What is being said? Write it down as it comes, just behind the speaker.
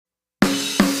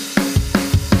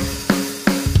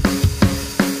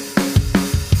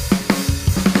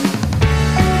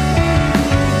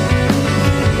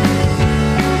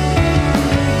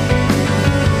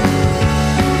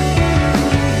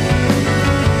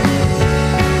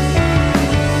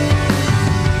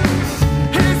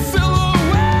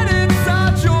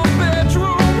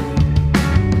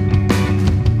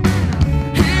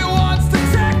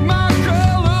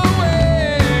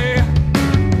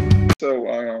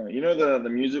You know the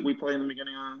music we play in the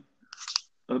beginning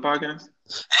of the podcast?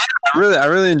 I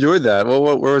really enjoyed that.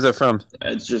 Where was that from?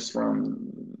 It's just from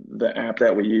the app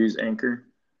that we use, Anchor.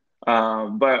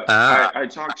 But Ah, I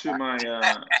talked to my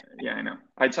yeah, I know.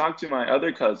 I talked to my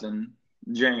other cousin,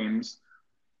 James,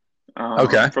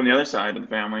 okay. from the other side of the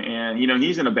family, and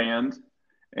he's in a band,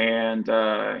 and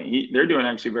they're doing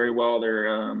actually very well.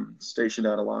 They're stationed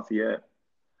out of Lafayette,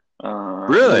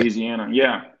 Really? Louisiana.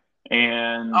 Yeah,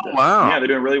 and Oh, wow. yeah, they're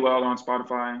doing really well on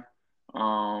Spotify.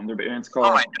 Oh my.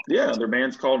 Their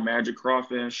band's called Magic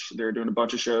Crawfish. They're doing a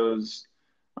bunch of shows.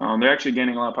 They're actually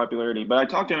gaining a lot of popularity. But I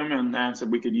talked to him and asked if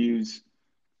we could use,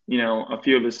 a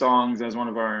few of his songs as one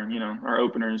of our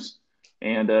openers.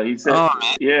 And he said, Oh,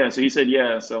 yeah. So he said,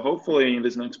 yeah. So hopefully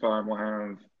this next pod we'll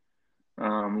have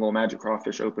a little Magic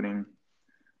Crawfish opening.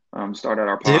 Start out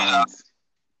our dude. pods.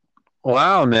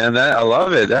 Wow, man. I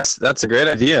love it. That's a great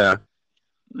idea.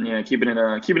 Yeah, keeping it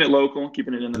local,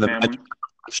 keeping it in the The family.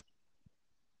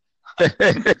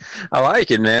 I like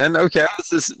it, man. Okay,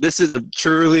 this is a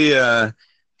truly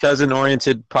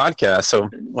cousin-oriented podcast. So,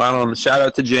 why don't shout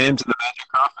out to James and the Magic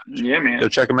Crawfish. Yeah, Go man.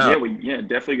 check them Yeah, out.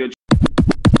 definitely go.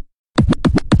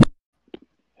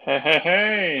 Hey,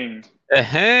 hey, Hey,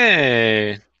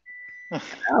 hey.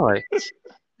 Alex.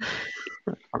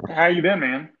 How you been,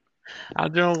 man?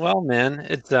 I'm doing well, man.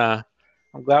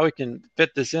 I'm glad we can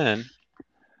fit this in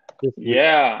this week.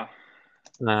 Yeah.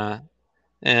 Uh,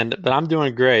 but I'm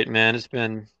doing great, man. It's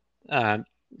been uh,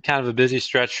 kind of a busy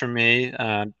stretch for me.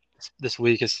 This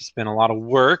week has just been a lot of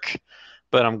work,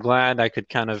 but I'm glad I could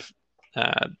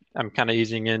I'm kind of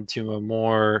easing into a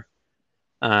more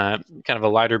kind of a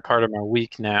lighter part of my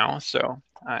week now. So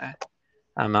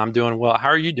I'm doing well. How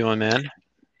are you doing, man?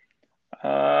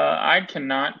 I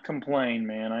cannot complain,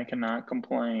 man. I cannot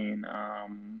complain.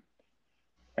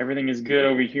 Everything is good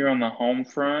over here on the home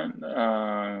front.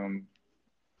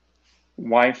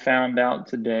 Wife found out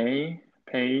today,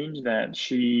 Paige, that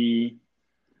we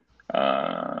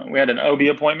had an OB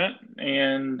appointment,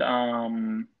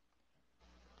 and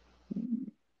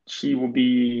she will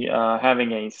be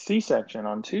having a C-section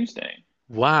on Tuesday.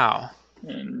 Wow.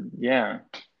 And yeah,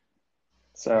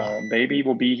 so baby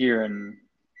will be here in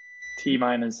T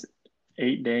minus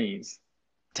 8 days.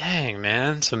 Dang,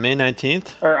 man. So May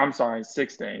 19th? Or I'm sorry,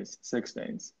 6 days. 6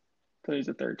 days. Today's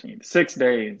the 13th. 6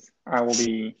 days. I will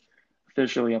be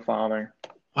officially a father.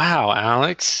 Wow,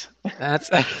 Alex. That's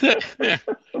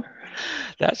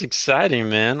that's exciting,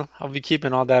 man. I'll be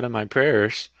keeping all that in my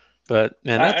prayers. But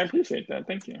man, I that's appreciate that.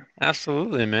 Thank you.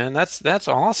 absolutely, man. That's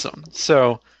awesome.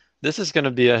 So this is going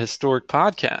to be a historic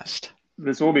podcast.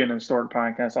 This will be an historic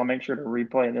podcast. I'll make sure to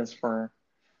replay this for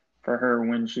her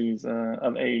when she's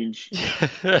of age.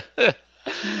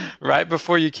 Right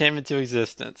before you came into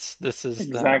existence. This is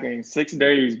Exactly. 6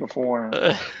 days before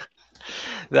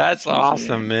that's she's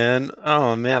awesome, here. man.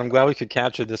 Oh man, I'm glad we could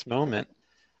capture this moment.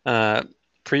 Uh,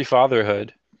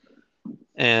 Pre-fatherhood.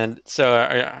 And so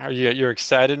are you're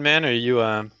excited, man? Are you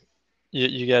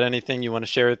got anything you want to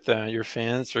share with your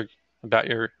fans or about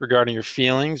your regarding your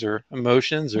feelings or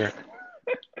emotions or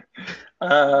getting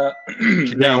a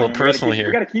No, little man. personal We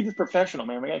here? gotta keep this professional,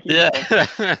 man. We gotta keep it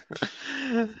professional.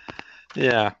 Yeah.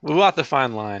 Yeah, we'll have to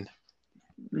find line.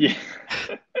 Yeah.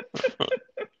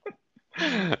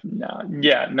 No,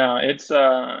 yeah, no, it's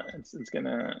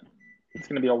gonna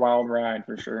be a wild ride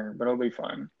for sure, but it'll be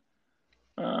fun.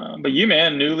 But you,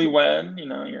 man, newlywed,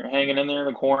 you're hanging in there in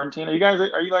the quarantine. Are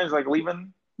you guys like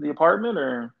leaving the apartment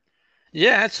or?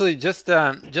 Yeah, actually, just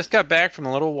got back from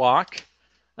a little walk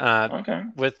uh, Okay.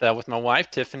 with my wife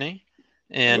Tiffany,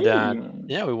 and Ooh.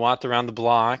 yeah, we walked around the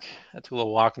block. I took a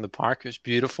little walk in the park. It was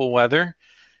beautiful weather,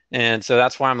 and so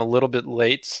that's why I'm a little bit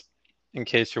late, in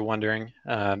case you're wondering,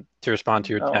 to respond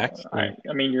to your Oh, text. I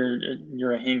mean,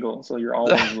 you're a hingle, so you're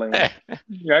always late.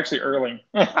 You're actually early.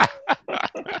 I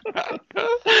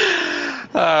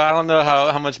I don't know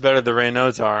how much better the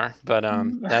Raynaud's are, but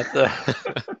that's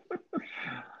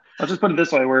I'll just put it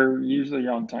this way: we're usually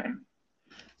on time.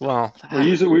 well, We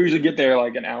usually get there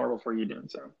like an hour before you do.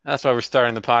 So that's why we're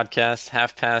starting the podcast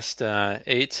half past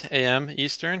 8 a.m.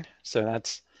 Eastern. So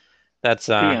that's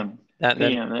PM, that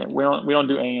PM. We don't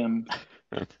do AM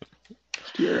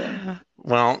here.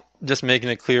 well, just making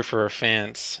it clear for our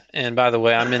fans. And by the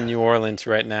way, I'm in New Orleans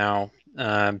right now,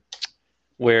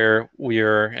 where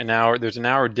we're an hour. There's an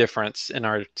hour difference in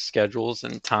our schedules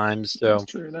and times. That's So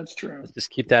true. That's true. let's just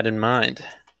keep that in mind.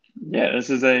 Yeah, this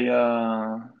is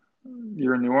a.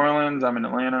 You're in New Orleans. I'm in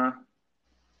Atlanta.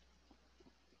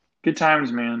 Good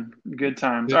times, man. Good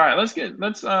times. All right, let's.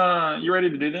 You ready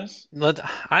to do this? Let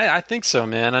I think so,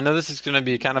 man. I know this is going to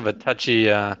be kind of a touchy.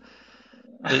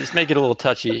 Let's make it a little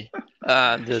touchy.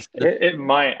 This It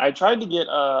might. I tried to get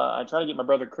my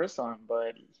brother Chris on,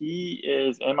 but he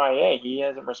is MIA. He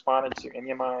hasn't responded to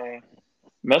any of my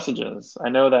messages. I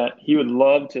know that he would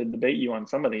love to debate you on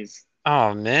some of these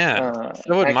Oh man,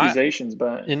 so would my. accusations, I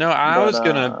but was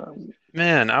gonna,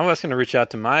 man, I was gonna reach out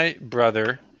to my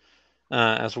brother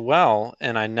as well,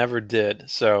 and I never did.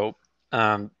 So,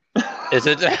 is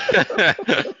it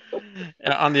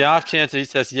on the off chance that he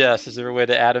says yes? Is there a way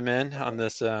to add him in on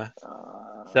this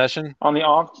session? on the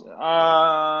off,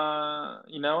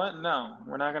 you know what? No,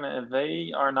 we're not gonna. If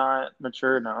they are not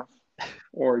mature enough,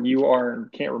 or you are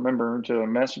can't remember to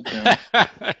message him,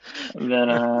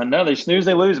 then no, they snooze,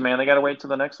 they lose, man. They got to wait till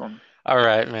the next one. All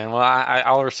right, man. Well,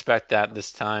 I'll respect that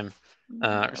this time.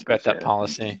 I Respect that appreciate it. Thank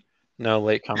policy. you. No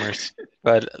latecomers.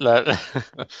 But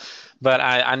but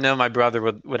I know my brother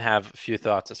would have a few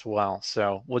thoughts as well.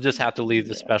 So we'll just have to leave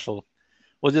the Yeah, special.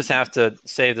 We'll just have to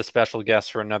save the special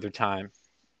guest for another time.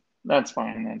 that's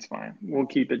fine. That's fine. We'll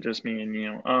keep it just me and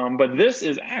you. But this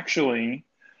is actually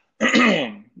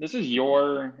this is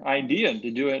your idea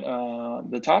to do it.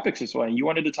 The topics this way. You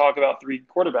wanted to talk about three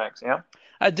quarterbacks, yeah?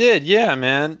 I did, yeah,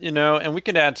 man. And we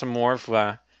could add some more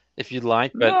if you'd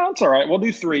like. But No, it's all right. We'll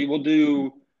do three. We'll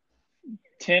do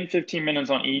 10, 15 minutes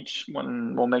on each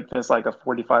one. We'll make this like a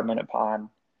 45-minute pod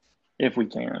if we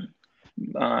can.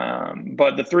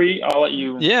 But the three, I'll let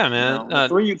you yeah, man. know.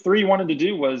 The three you wanted to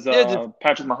do was Yeah,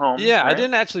 Patrick Mahomes, yeah. I right?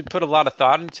 didn't actually put a lot of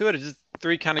thought into it. It just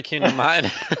three kind of came to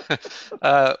mind.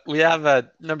 We have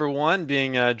number one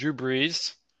being Drew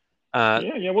Brees. Uh,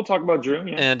 Yeah, yeah. We'll talk about Drew.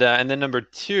 Yeah, and then number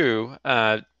two,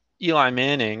 Eli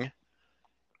Manning,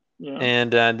 yeah.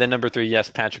 and then number three, yes,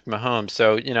 Patrick Mahomes.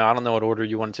 So I don't know what order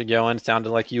you wanted to go in. It sounded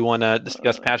like you want to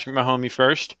discuss Uh, Patrick Mahomes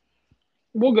first.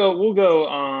 we'll go. We'll go.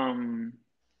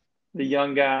 The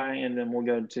young guy, and then we'll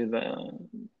go to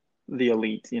the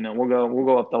elite. We'll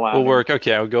go up the We'll ladder. work.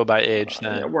 Okay, I'll go by age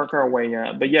Yeah, then. work our way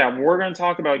up. But yeah, we're going to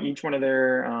talk about each one of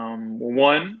their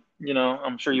one.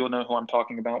 I'm sure you'll know who I'm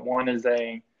talking about. One is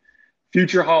a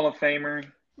future Hall of Famer,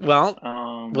 Well,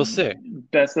 we'll um, see.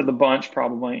 best of the bunch,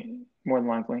 probably more than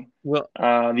likely. Well,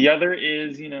 The other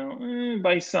is,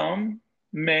 by some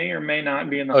may or may not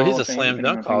be in the oh, Hall he's a of Fame, slam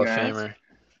depending dunk on who Hall you of ask. Famer.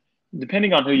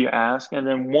 Depending on who you ask, and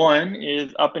then one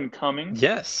is up and coming,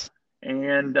 Yes,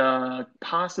 and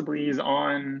possibly is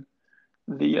on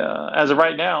the. As of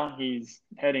right now, he's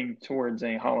heading towards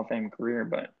a Hall of Fame career,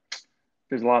 but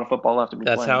there's a lot of football left to be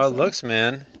that's played. how it So looks,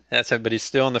 man. That's it. But he's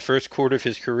still in the first quarter of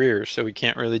his career, so we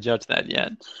can't really judge that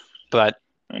yet. But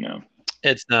I know,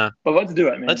 it's but let's do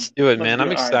it, man. let's do it, Let's man. do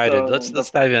I'm it. All right, excited.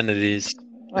 Let's dive into these.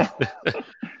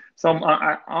 so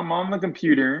I'm on the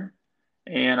computer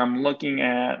and I'm looking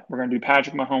at. We're gonna do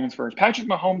Patrick Mahomes first. Patrick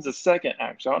Mahomes is second,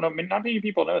 actually. I don't know. Not many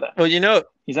people know that Well,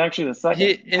 he's actually the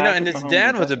second. and Patrick his Mahomes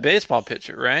dad is was a second. baseball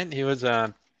pitcher, right? He was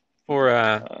for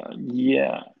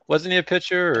Yeah, wasn't he a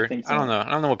pitcher I or think I don't so. know. I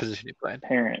don't know what position he played.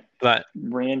 Parent But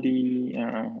Randy.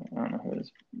 I don't know who it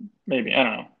is. Maybe I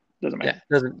don't know. Doesn't yeah,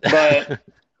 matter. doesn't But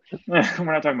we're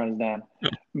not talking about his dad.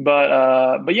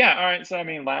 But yeah. All right. So I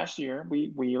mean, last year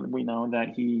we know that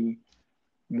he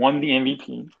won the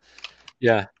MVP.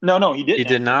 Yeah, No, he he didn't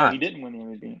did actually. No, he not. didn't win the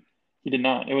MVP. He did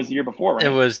not. It was the year before, It right?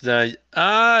 was the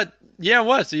yeah, it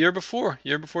was the year before.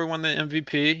 Year before he won the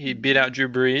MVP. He beat out Drew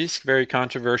Brees very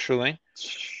controversially.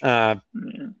 Uh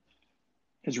Yeah.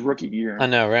 His rookie I year,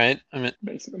 know, right? I mean,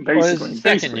 well, his second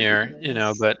basically year,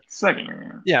 but second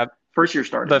year, yeah, yeah. First year but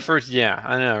starting. first, yeah,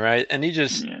 I know, right? And he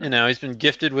just, Yeah, he's been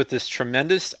gifted with this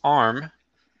tremendous arm,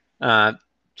 uh,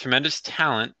 tremendous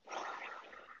talent,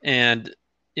 and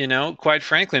quite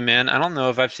frankly, man, I don't know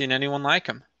if I've seen anyone like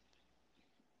him.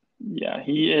 yeah.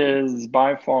 He is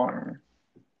by far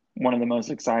one of the most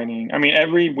exciting. I mean,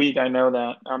 every week I know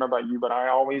that. I don't know about you, but I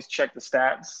always check the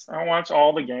stats. I don't watch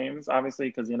all the games, obviously,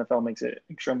 because the NFL makes it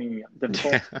extremely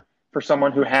difficult for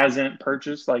someone who hasn't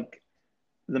purchased like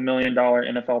the $1 million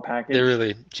NFL They package.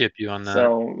 really chip you on that.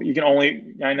 So you can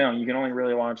only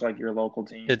really watch like your local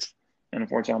teams. It's And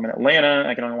unfortunately, I'm in Atlanta.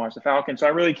 I can only watch the Falcons. So I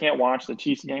really can't watch the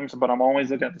Chiefs games, but I'm always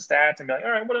looking at the stats and be like,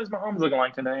 all right, what is Mahomes looking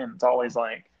like today? And it's always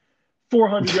like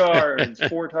 400 yards,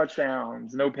 4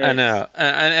 touchdowns, no I picks. know,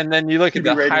 and then you look at QB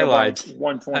the rating of like highlights. I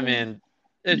 120. mean,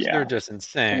 they're Yeah. just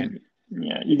insane. And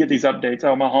yeah, you get these updates.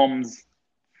 Oh, Mahomes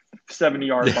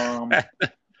 70-yard bomb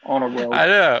on a I rope.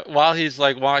 know. While he's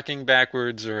like walking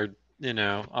backwards or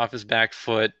off his back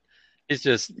foot, Yeah.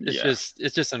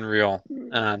 it's just unreal.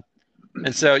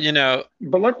 And so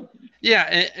But let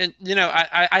yeah, and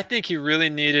I think he really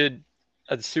needed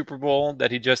a Super Bowl that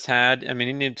he just had. I mean,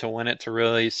 he needed to win it to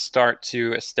really start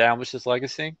to establish his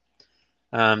legacy.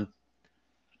 Um,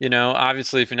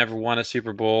 obviously, if he never won a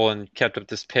Super Bowl and kept up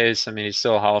this pace, I mean, he's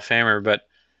still a Hall of Famer. But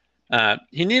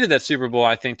He needed that Super Bowl,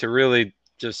 I think, to really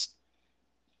just,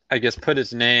 I guess, put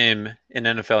his name in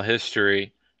NFL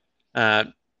history, uh,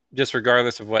 just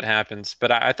regardless of what happens.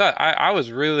 But I thought I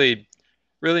was really,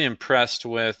 really impressed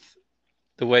with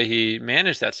the way he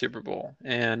managed that Super Bowl.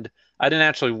 And I didn't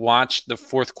actually watch the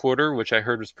fourth quarter, which I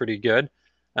heard was pretty good.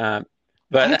 Um,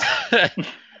 but What?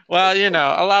 well,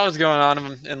 a lot was going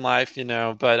on in life,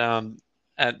 but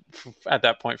at at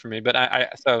that point for me. But I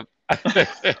so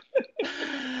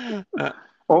uh,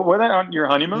 Well, were that on your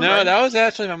honeymoon, no, right? that was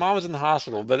actually my mom was in the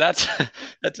hospital, but that's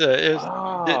it was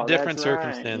Oh, that's different right.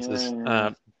 circumstances.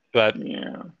 Yeah, But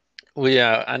yeah. we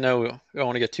I know we don't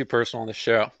want to get too personal on the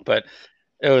show, but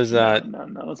it was No, no,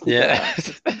 no. Let's keep it yeah.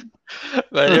 light.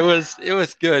 But it was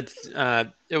good.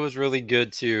 It was really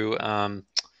good to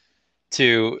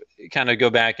kind of go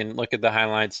back and look at the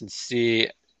highlights and see.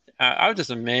 I was just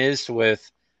amazed with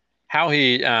how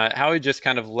he just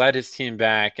kind of led his team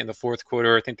back in the fourth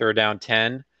quarter. I think they were down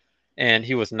 10, and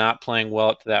he was not playing well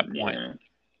up to that point. Yeah.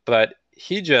 But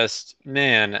he just,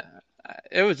 man,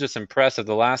 it was just impressive.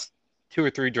 The last two or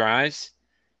three drives,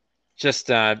 just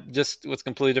with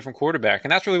completely different quarterback,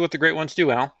 and that's really what the great ones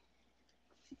do, Al.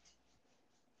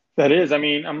 That is. I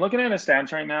mean, I'm looking at his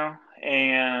stats right now,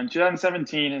 and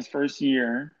 2017, his first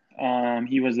year,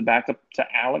 he was the backup to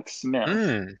Alex Smith.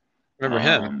 Hmm. Remember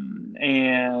him?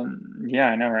 And yeah,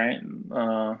 I know, right?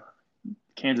 Uh,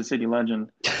 Kansas City legend.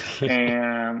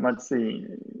 And let's see,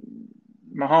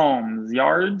 Mahomes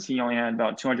yards. He only had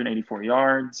about 284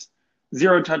 yards,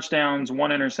 zero touchdowns,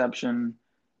 one interception,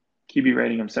 QB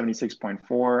rating of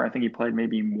 76.4. I think he played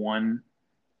maybe one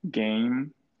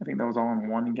game. I think that was all in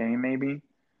one game, maybe.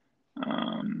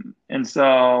 And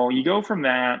so you go from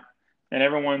that, and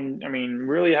everyone, I mean,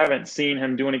 really haven't seen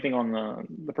him do anything on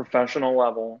the professional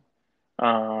level.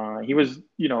 He was,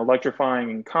 electrifying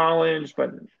in college,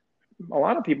 but a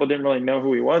lot of people didn't really know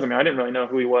who he was. I mean, I didn't really know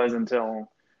who he was until,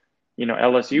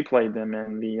 LSU played them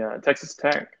in the Texas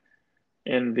Tech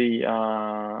in the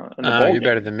Oh, bowl you're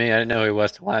better game. than me. I didn't know who he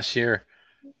was till last year,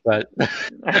 but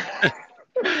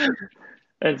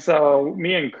And so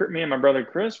me and my brother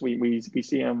Chris, we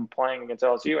see him playing against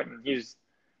LSU, and he's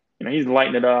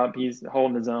lighting it up. He's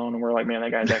holding his own, and we're like, man,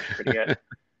 that guy's actually pretty good.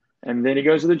 And then he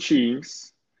goes to the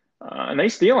Chiefs, and they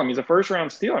steal him. He's a first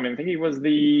round steal. I mean, I think he was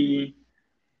I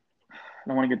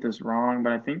don't want to get this wrong,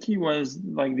 but I think he was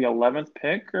like the 11th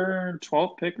pick or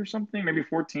 12th pick or something, maybe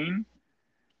 14,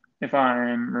 if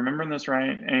I'm remembering this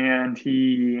right. And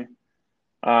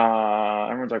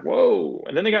everyone's like, whoa.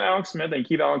 And then they got Alex Smith. They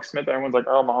keep Alex Smith. Everyone's like,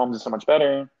 oh, Mahomes is so much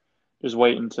better. Just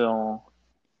wait um,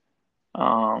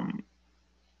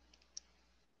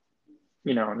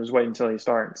 just wait until he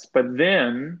starts. But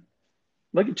then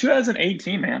look at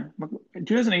 2018, man. Look,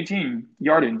 2018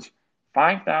 yardage,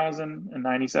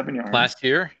 5,097 yards, last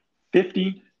year,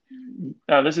 50.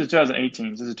 This is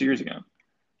 2018. This is 2 years ago.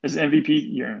 This is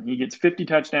MVP year. He gets 50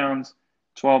 touchdowns,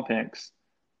 12 picks,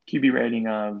 QB rating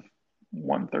of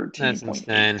that's 113.8.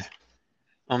 insane.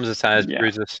 Almost as high as Yeah.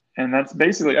 Breezes. And that's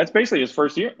basically his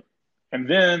first year. And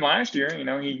then last year,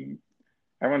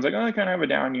 everyone's like, oh, I kind of have a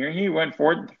down year. He went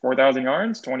 4,000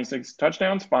 yards, 26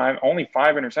 touchdowns, only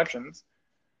five interceptions,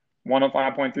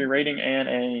 105.3 rating, and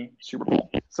a Super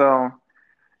Bowl. So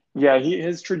yeah,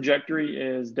 his trajectory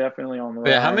is definitely on the But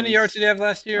yeah, how many yards rise. did he have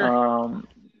last year? Um,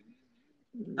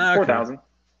 Oh, okay, 4,000.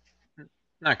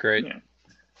 not great. Yeah.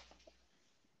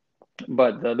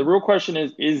 But the real question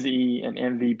is he an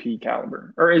MVP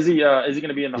caliber, or is he going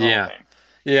to be in the Hall of Yeah, Fame?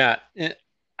 yeah. You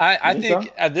I think so?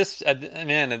 think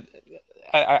man,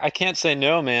 I can't say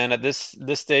no, man. At this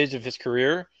stage of his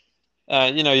career,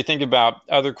 you think about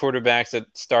other quarterbacks that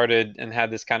started and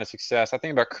had this kind of success. I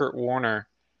think about Kurt Warner.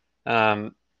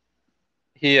 Um,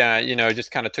 he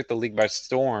just kind of took the league by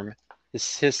storm.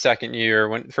 His second year,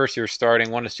 when first year starting,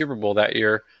 won a Super Bowl that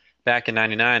year back in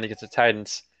 '99 against the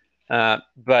Titans.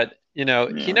 But he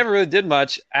Yeah. never really did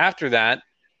much after that,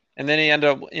 and then he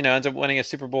ends up winning a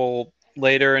Super Bowl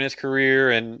later in his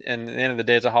career, and at the end of the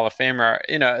day, is a Hall of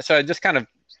Famer. So I just kind of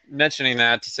mentioning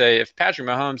that to say if Patrick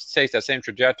Mahomes takes that same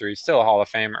trajectory, he's still a Hall of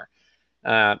Famer.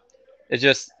 Uh, it's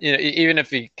just even if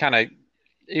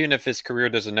his career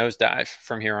does a nosedive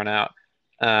from here on out.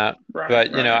 Uh, Right.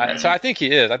 but Right. so Right. I think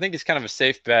he is. I think he's kind of a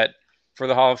safe bet for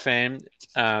the Hall of Fame.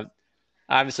 Uh,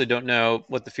 obviously, don't know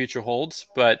what the future holds,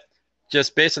 but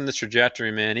just based on this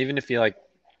trajectory, man, even if he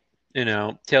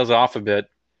tails off a bit,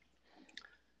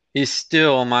 he's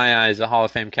still, in my eyes, a Hall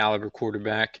of Fame caliber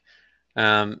quarterback.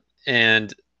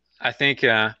 And I think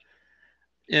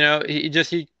he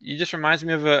just reminds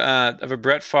me of a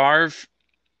Brett Favre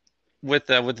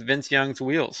with Vince Young's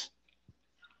wheels.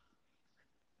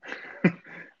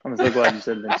 I'm so glad you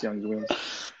said Vince Young's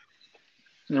wheels.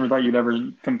 Never thought you'd ever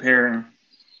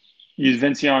use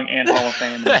Vince Young and Hall of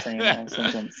Fame in the same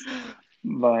sentence.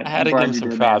 But I had I'm to give glad him you some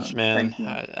did props, that. man, Thank you.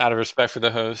 out of respect for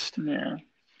the host. Yeah.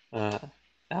 Uh,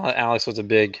 Alex was a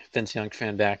big Vince Young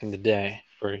fan back in the day.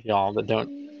 For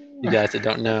you guys that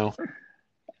don't know.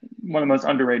 One of the most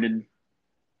underrated,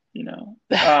 you know.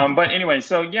 But anyway,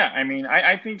 so yeah, I mean,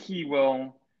 I think he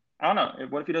will. I don't know.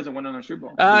 What if he doesn't win another Super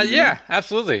Bowl? Does he do it? Yeah,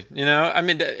 absolutely. I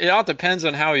mean, it all depends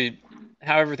on how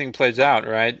everything plays out,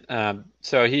 right?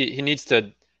 So he needs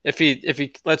to if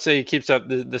he let's say he keeps up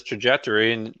this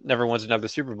trajectory and never wins another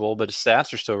Super Bowl, but his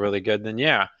stats are still really good, then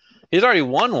yeah, he's already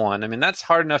won one. I mean, that's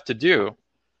hard enough to do.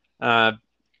 Uh,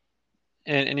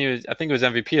 and I think he was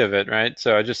MVP of it, right?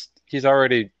 So he's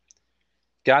already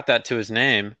got that to his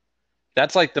name.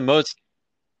 That's like the most.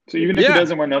 So even if he Yeah,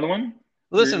 doesn't win another one,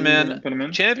 listen, you're gonna man, put him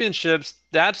in. championships,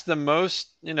 that's the most,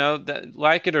 that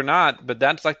like it or not, but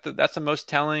that's the most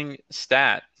telling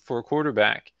stat for a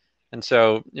quarterback. And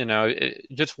so,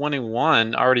 just winning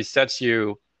one already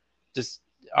just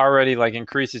already like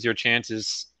increases your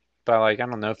chances by like, I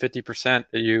don't know, 50%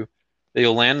 that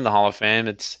you'll land in the Hall of Fame.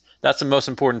 That's the most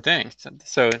important thing.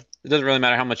 So it doesn't really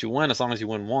matter how much you win as long as you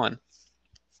win one.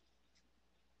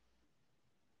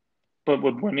 But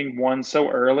with winning one so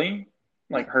early,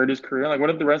 like hurt his career. Like, what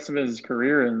if the rest of his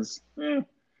career is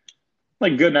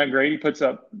like good, not great? He puts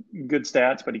up good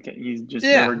stats, but he just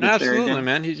Yeah, never no, gets there absolutely, again.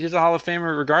 man. He's a Hall of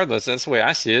Famer regardless. That's the way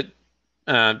I see it.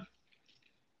 Uh,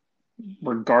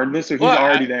 Regardless, so Well, he's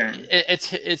already there.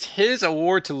 it's his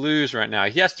award to lose right now.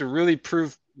 He has to really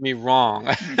prove me wrong.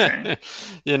 Okay.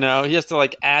 He has to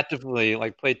like actively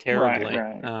like play Right, terribly.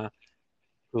 right,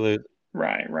 To lose.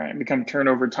 right. Become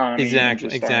turnover Tommy and Exactly,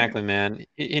 just start. exactly, man.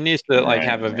 He needs to like Right,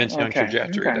 have a right. Vince Young Okay,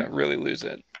 trajectory to really lose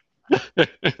it.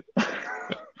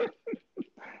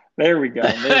 there we go.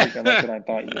 There we go. That's what I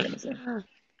thought you were gonna say.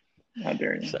 How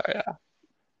dare you? So yeah.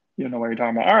 You don't know what you're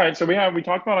talking about. All right, so we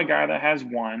talked about a guy that has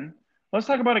one. Let's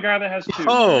talk about a guy that has two. All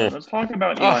Oh, right, let's talk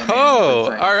about Eli Manning for a oh,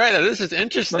 second. all right. This is Let,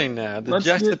 interesting now. The let's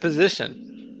get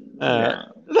juxtaposition. Uh,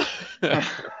 yeah.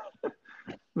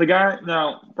 The guy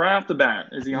now, right off the bat,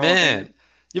 is he Hall of Famer? Man,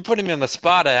 you're putting me on the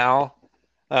spot, Al.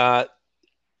 Uh,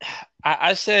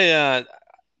 I say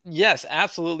yes,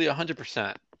 absolutely,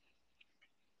 100%.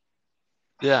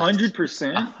 Yes,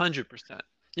 100%? 100%.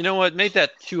 You know what? Make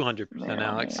that 200%, Man, oh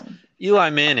Alex. man. Eli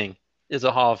Manning is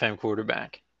a Hall of Fame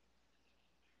quarterback.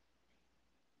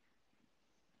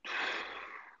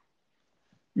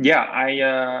 Yeah,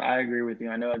 I agree with you.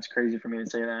 I know it's crazy for me to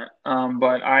say that.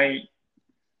 But I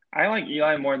like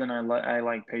Eli more than I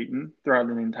like Peyton throughout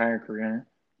the entire career.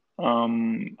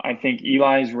 I think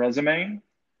Eli's resume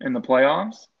in the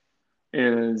playoffs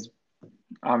is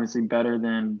obviously better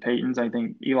than Peyton's. I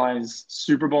think Eli's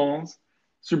Super Bowl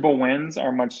wins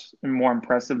are much more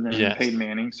impressive than Yes, Peyton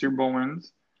Manning's Super Bowl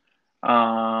wins.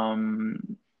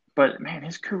 Um, but man,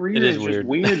 his it career is is just weird.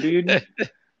 weird, dude.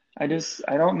 I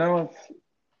don't know if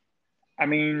I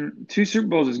mean, two Super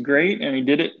Bowls is great, and he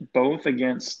did it both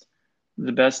against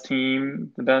the best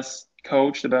team, the best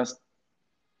coach, the best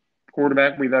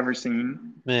quarterback we've ever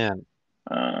seen. Man,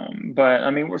 But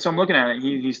I mean, so I'm looking at it.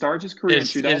 He starts his career in it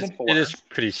 2004. is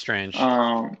pretty strange.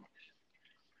 Um,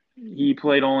 he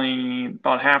played only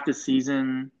about half the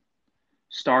season,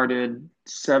 started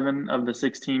 7 of the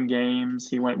 16 games.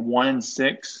 He went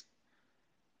 1-6.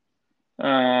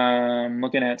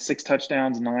 Looking at 6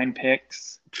 touchdowns, 9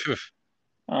 picks. Phew.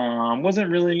 Wasn't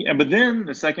really, but then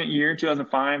the second year,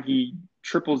 2005, he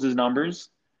triples his numbers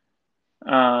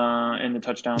in the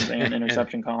touchdowns and And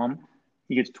interception column.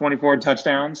 He gets 24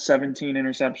 touchdowns, 17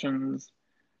 interceptions.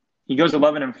 He goes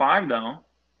 11-5 though.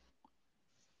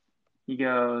 He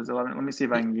goes 11. Let me see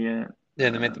if I can get. yeah,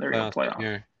 they made the There we go, playoffs that playoffs.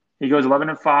 year. He goes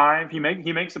 11-5. He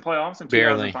makes the playoffs in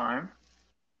Barely. 2005.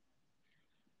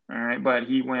 All right, but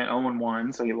he went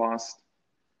 0-1, so he lost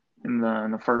in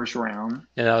the first round.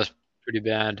 Yeah, that was pretty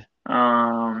bad.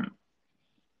 Um,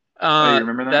 oh, you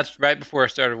remember that? That's right before I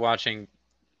started watching,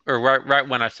 or right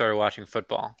when I started watching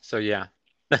football. So yeah,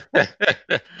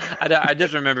 I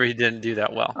just remember he didn't do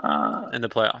that well in the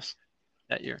playoffs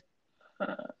that year.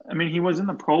 I mean, he was in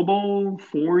the Pro Bowl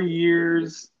 4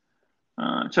 years.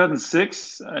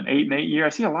 2006, an 8-8 year. I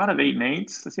see a lot of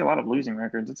 8-8s. I see a lot of losing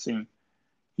records. Let's see.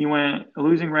 He went a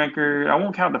losing record. I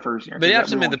won't count the first year But he because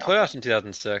actually we made the won't count playoffs that. in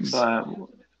 2006. But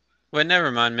Wait,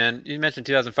 never mind, man. You mentioned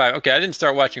 2005. Okay, I didn't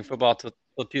start watching football till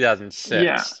yeah,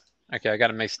 2006. Okay, I got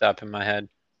it mixed up in my head.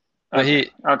 But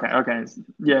okay, okay.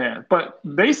 Yeah. But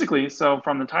basically, so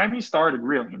from the time he started,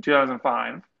 really, in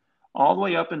 2005, all the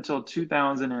way up until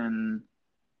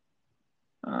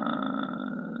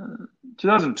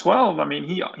 2012, I mean,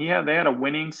 they had a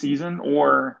winning season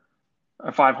or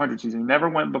a 500 season. He never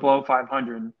went below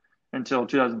 500 until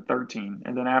 2013,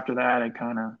 and then after that, it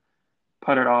kind of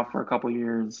putted off for a couple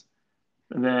years.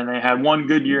 And then they had one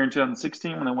good year in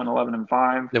 2016 when they went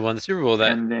 11-5, They won the Super Bowl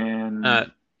that. and Uh,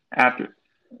 then after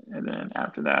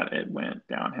after that, it went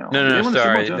downhill. no, Did no, they no. win the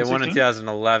Super Bowl in Sorry, they won in 2016?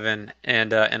 2011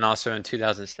 and also in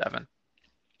 2007.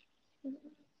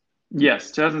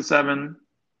 Yes, 2007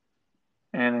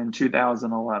 and then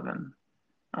 2011.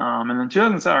 And then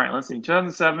 2007, all right, let's see,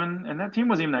 2007, and that team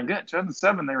wasn't even that good.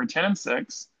 2007, they were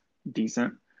 10-6,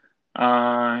 decent.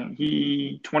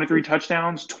 He 23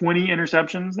 touchdowns, 20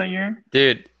 interceptions that year.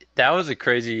 Dude, that was a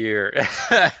crazy year.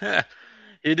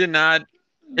 He did not.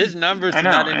 His numbers I did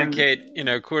know, not and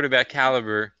indicate, quarterback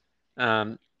caliber.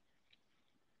 Um,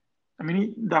 I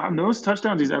mean, the most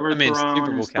touchdowns he's I ever mean, Super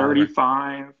thrown Bowl is caliber.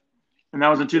 35, and that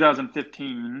was in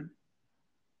 2015.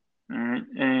 All right,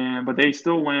 and but they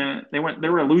still went. They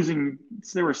were losing.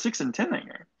 They were 6-10 that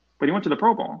year, but he went to the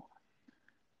Pro Bowl.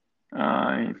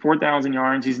 4,000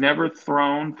 yards. He's never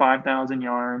thrown 5,000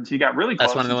 yards. He got really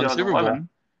That's when close they in won the Super Bowl. 2011,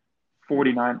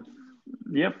 49.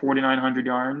 Yeah, 4,900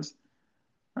 yards.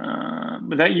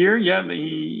 But that year, yeah,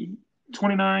 he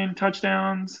 29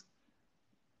 touchdowns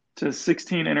to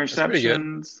 16 That's pretty good.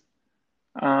 interceptions.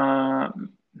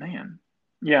 Man,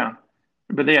 yeah.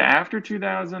 But yeah, after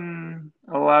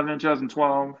 2011,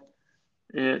 2012,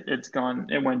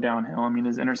 it went downhill. I mean,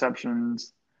 his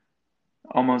interceptions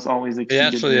almost always He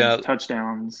exceeded actually his uh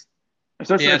touchdowns, he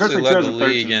especially actually especially led the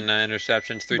league 2013. in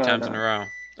interceptions three But times in a row.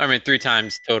 I mean, three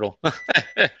times total.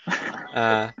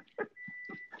 uh,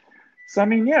 so I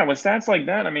mean, yeah, with stats like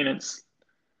that, I mean, it's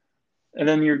and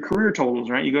then your career totals,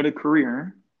 right? You go to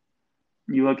career,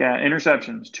 you look at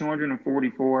interceptions,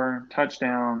 244,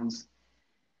 touchdowns,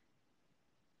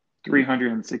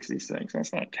 366.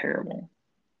 That's not terrible.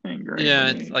 Ain't great, but yeah,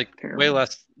 it it's ain't like way terrible.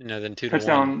 less, than 2-to-1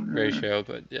 Touchdown, ratio,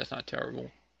 but yeah, it's not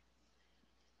terrible.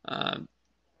 Um,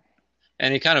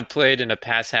 and he kind of played in a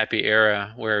pass happy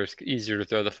era where it's easier to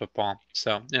throw the football.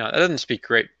 So, that doesn't speak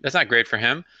great. That's not great for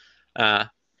him. Uh,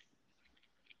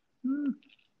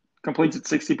 completes it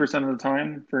 60% of the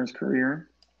time for his career.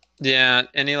 yeah,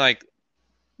 and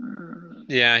Uh,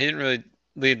 yeah, he didn't really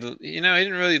he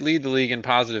didn't really lead the league in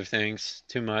positive things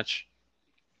too much.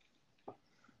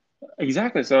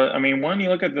 exactly. So, I mean, when you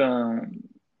look at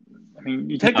I mean,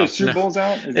 you take No, those Super no. Bowls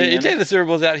out, is he You in take it? the Super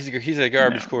Bowls out, he's a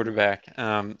garbage No. quarterback.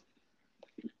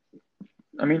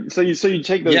 I mean, so you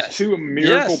take those Yes. two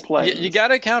miracle Yes. You plays, got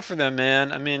to account for them,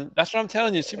 man. I mean, that's what I'm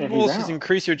telling you. Super and he's Bowls just out.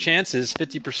 increase your chances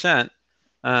 50%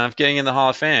 of getting in the Hall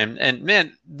of Fame. And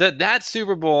man, that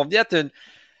Super Bowl, you have to,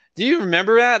 do you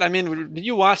remember that? I mean, did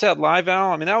you watch that live,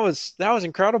 Al? I mean, that was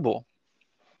incredible.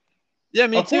 Yeah,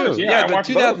 me Of course, too. yeah, Yeah, I the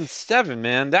watched both. 2007,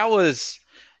 man, that was,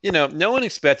 no one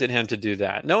expected him to do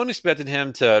that. No one expected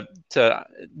him to,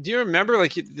 do you remember,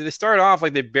 like, they started off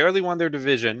like they barely won their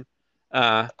division,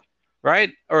 uh,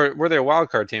 right? Or were they a wild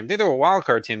card team? I think they were a wild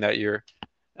card team that year.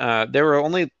 They were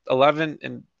only 11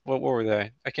 and what were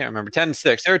they? I can't remember.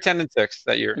 10-6. They were 10-6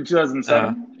 that year. In Uh,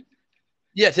 2007?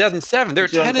 yeah, 2007. They In were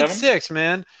 10 and 2007? 6,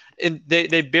 man. And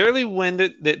they barely win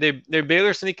it. They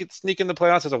barely sneak in the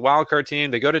playoffs as a wild card team.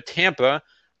 They go to Tampa.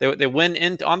 They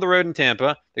win on the road in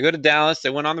Tampa. They go to Dallas. They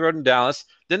win on the road in Dallas.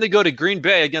 Then they go to Green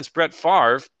Bay against Brett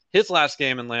Favre, his last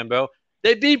game in Lambeau.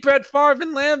 They beat Brett Favre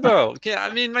in Lambeau. Okay,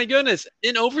 I mean, my goodness,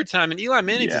 in overtime. And Eli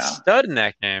Manning's a Yeah, stud in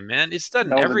that game, man. He's a stud in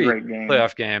that was a every great game.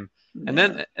 playoff game. And Yeah,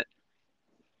 then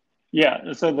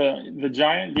yeah. So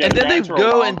and the then they Giants were a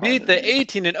go wild and card beat that the year.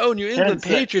 18 and 0 New 10 and England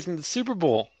Patriots 6. in the Super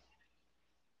Bowl.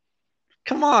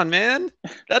 Come on, man.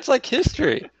 That's like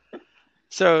history.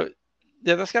 So,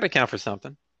 yeah, that's got to count for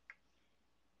something.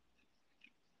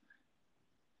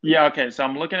 Yeah, okay. So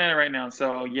I'm looking at it right now.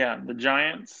 So yeah, the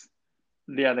Giants.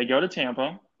 Yeah, they go to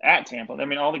Tampa at Tampa. I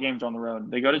mean, all the games are on the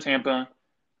road. They go to Tampa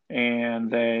and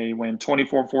they win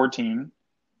 24-14.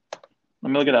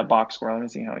 Let me look at that box score. Let me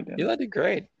see how he did. Eli did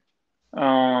great.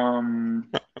 Um,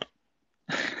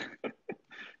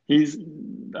 he's I'm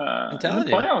in the telling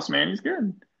you. playoffs, man. He's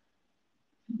good.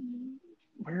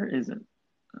 Where is it?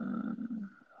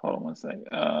 Hold on one sec.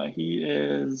 He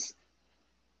is.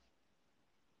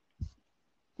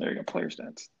 There you go. Player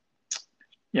stats.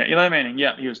 Yeah, Eli Manning.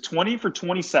 Yeah, he was 20 for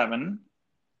 27.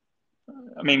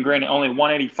 I mean, granted, only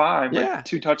 185, Yeah, but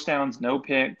 2 touchdowns, no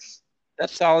picks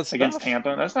that's solid against stuff.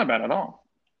 Tampa. That's not bad at all.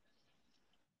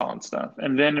 Solid stuff.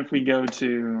 And then if we go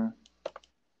to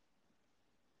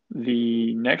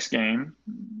the next game,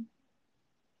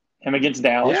 him against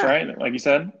Dallas, Yeah. right? Like you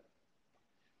said,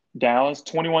 Dallas,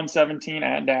 21-17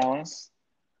 at Dallas.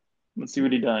 Let's see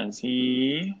what he does.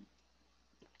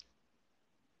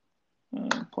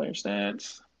 Player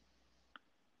stats.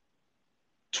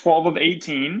 12 of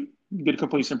 18, good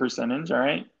completion percentage. All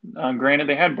right. Granted,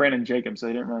 they had Brandon Jacobs, so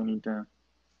they didn't really need to.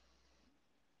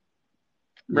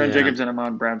 Brandon Yeah. Jacobs and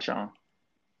Ahmad Bradshaw.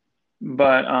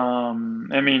 But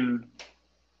I mean,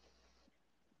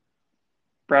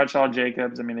 Bradshaw,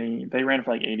 Jacobs. I mean, they ran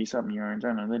for like 80 something yards. I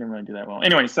don't know. They didn't really do that well.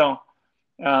 Anyway, so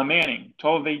Manning,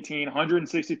 12 of 18,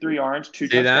 163 yards, two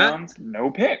See that? touchdowns,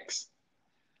 no picks.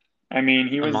 I mean,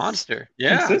 he A was monster.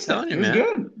 Yeah, I'm consistent. telling He you, was man.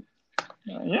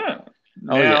 good. Yeah.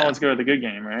 Oh Now yeah. let's go to the good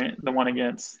game, right? The one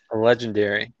against A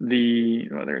legendary.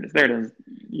 there it is. There it is.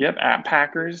 Yep, at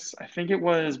Packers. I think it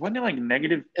was, wasn't it like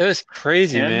negative It was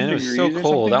crazy, 10 man. It was so degrees or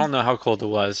cold. I something? don't know how cold it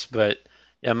was, but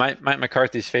yeah, Mike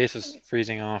McCarthy's face was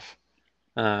freezing off.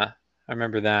 I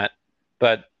remember that.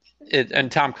 But it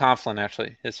and Tom Coughlin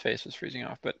actually, his face was freezing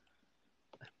off. But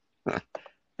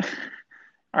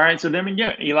All right, so then we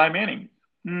get Eli Manning.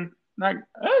 Not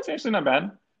It's actually not bad.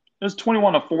 It was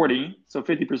 21 of 40, so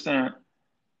 50%,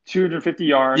 250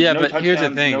 yards, yeah, no but here's the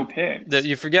touchdowns, no thing that picks.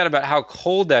 you forget about how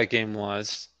cold that game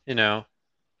was.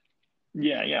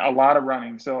 Yeah, yeah, a lot of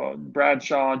running. So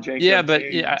Bradshaw, Yeah, Jacobs, but they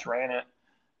yeah, each ran it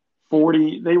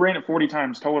 40. They ran it 40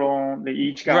 times total. They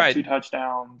each got right, two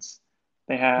touchdowns.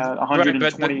 They had right.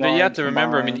 120 But you have yards to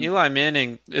remember. I mean, combined. Eli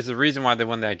Manning is the reason why they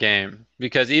won that game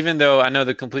because even though I know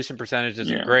the completion percentage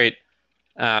isn't Yeah. great.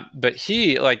 But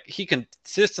he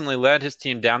consistently led his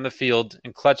team down the field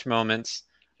in clutch moments,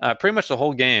 pretty much the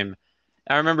whole game.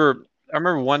 I remember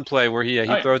one play where he Oh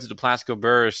yeah. throws it to Plaxico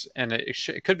Burress, and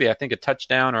it could be I think a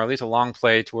touchdown or at least a long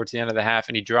play towards the end of the half,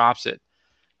 and he drops it.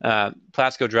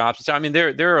 Plaxico drops it. So I mean,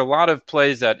 there are a lot of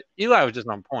plays that Eli was just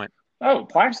on point. Oh,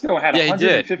 Plaxico had Yeah, he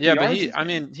did. 150 Yeah, but yards this I game.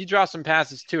 mean, he dropped some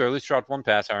passes too, or at least dropped one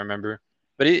pass. I remember.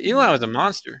 But Eli was a Yeah.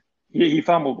 monster. He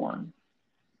fumbled one.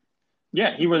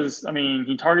 Yeah, he was. I mean,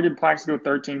 he targeted Plaxico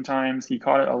 13 times. He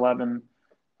caught it 11.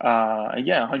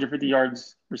 Yeah, 150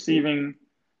 yards receiving.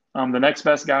 The next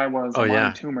best guy was Oh Amani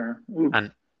yeah, Toomer. Ooh,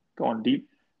 and going deep.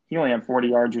 He only had 40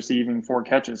 yards receiving, four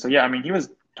catches. So yeah, I mean, he was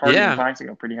targeting yeah,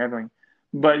 Plaxico pretty heavily.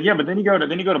 But yeah, but then you go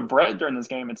to Brett during this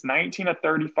game. It's 19 of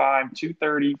 35,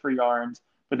 230 for yards,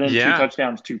 but then two yeah.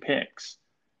 touchdowns, two picks.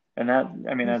 And that,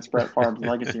 I mean, that's Brett Favre's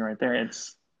legacy right there.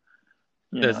 It's,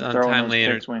 Those throwing those untimely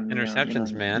picks when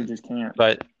interceptions, you man. just can't.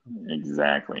 But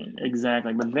Exactly,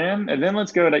 exactly. But then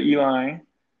let's go to Eli.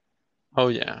 oh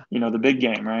yeah, The big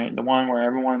game, right? The one where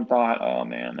everyone thought, oh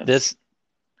man, this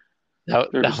they're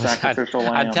the that was sacrificial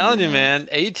I'm lamb. telling you, man,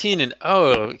 18-0.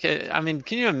 Okay, I mean,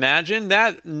 can you imagine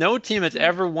that? No team has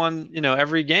ever won,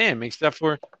 every game except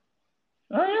for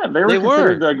Oh yeah, they were they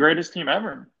considered were, the greatest team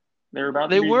ever. They were about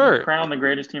to they be were. crowned the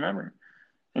greatest team ever.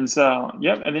 And so,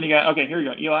 yep. And then you got okay. Here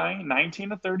you go. Eli, 19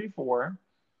 to 34,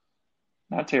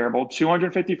 not terrible.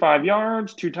 255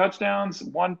 yards, two touchdowns,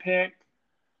 one pick.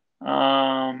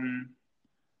 Um,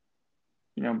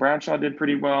 Bradshaw did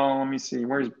pretty well. Let me see.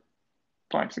 Where's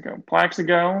Plaxico?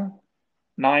 Plaxico,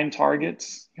 nine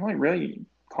targets. He only really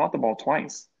caught the ball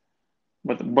twice,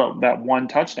 but that one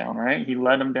touchdown, right? He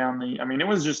led them down the. I mean, it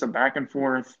was just a back and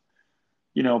forth,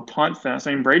 punt fest.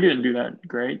 I mean, Brady didn't do that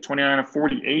great. 29 of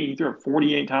 48. He threw it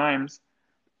 48 times.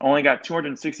 Only got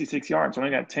 266 yards. Only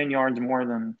got 10 yards more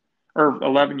than, or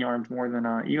 11 yards more than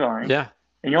Eli. Yeah,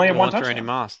 And you only the had one one to Randy touchdown.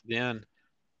 Moss at the end.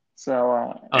 So,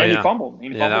 Oh and he yeah, fumbled. He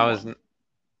yeah, that fumbled was one.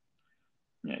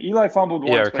 Yeah, Eli fumbled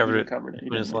yeah, once, but he recovered it recovered it. He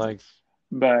between didn't his miss it. legs.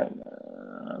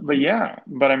 But yeah.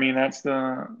 But I mean,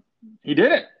 he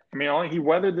did it. I mean, he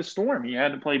weathered the storm. He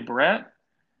had to play Brett,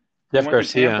 who Jeff went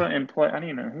to Tampa Garcia. and play. I don't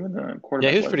even know who the Yeah, he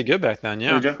quarterback was pretty was. good back then. Was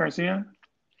Yeah, it Jeff Garcia?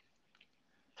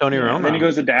 Tony Yeah. And then he Romo.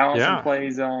 goes to Dallas and Yeah,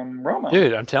 plays Romo.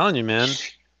 dude, I'm telling you, man.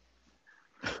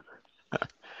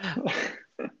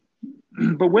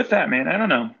 But with that, man, I don't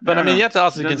know. I But I don't mean, you know. have to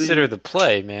also Does consider he? the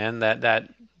play, man. That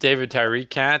David Tyree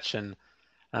catch and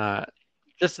uh,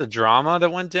 just the drama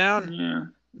that went down. Yeah.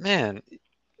 Man,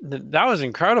 that was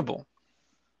incredible.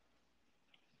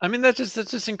 I mean, that's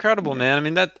just incredible, Yeah. man. I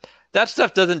mean that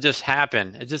stuff doesn't just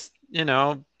happen. It just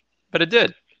but it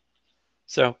did.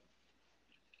 So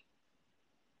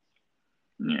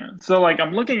Yeah. So like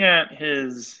I'm looking at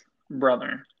his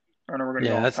brother. I know we're gonna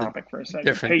go yeah, off that's a topic for a second.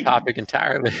 different Peyton. topic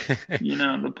entirely.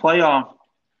 The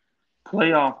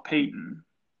playoff Peyton.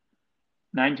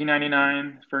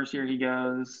 1999, first year he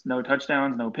goes, no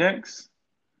touchdowns, no picks.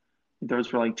 He throws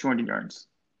for like 200 yards.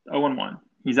 0-1.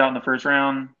 He's out in the first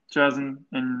round. 2000,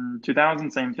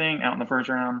 same thing, out in the first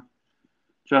round.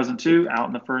 2002, out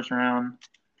in the first round.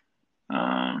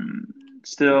 Um,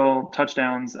 Still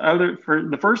touchdowns. For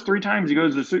the first three times he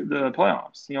goes to the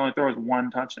playoffs, he only throws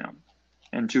one touchdown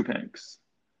and two picks.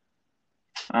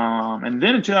 And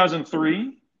then in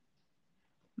 2003,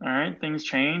 all right, things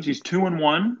change. He's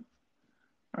 2-1.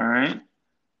 All right.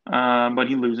 but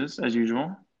he loses as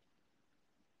usual.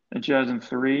 In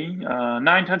 2003,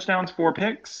 9 touchdowns, 4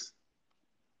 picks.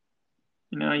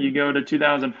 You go to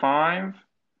 2005,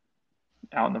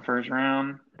 out in the first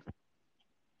round.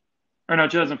 Or no,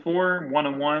 2004,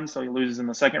 1-1, so he loses in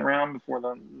the second round before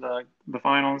the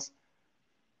finals.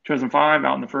 2005,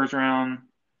 out in the first round.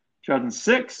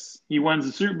 2006, he wins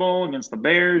the Super Bowl against the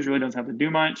Bears. Really doesn't have to do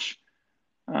much.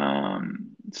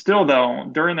 Still, though,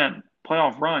 during that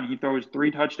playoff run, he throws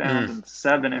 3 touchdowns and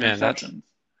 7 Man, interceptions.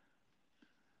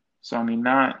 So I mean,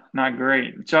 not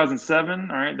great.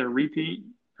 2007, all right, they're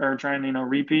trying to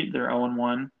repeat. They're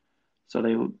 0-1,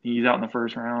 so he's out in the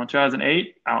first round.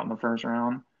 2008, out in the first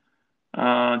round.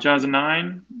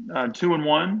 2009,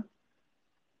 2-1.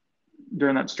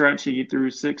 During that stretch, he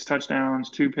threw 6 touchdowns,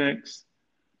 2 picks.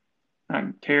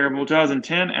 Not terrible.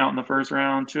 2010, out in the first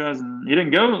round. He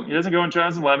doesn't go in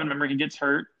 2011. Remember, he gets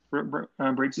hurt,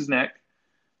 breaks his neck.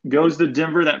 Goes to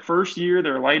Denver that first year.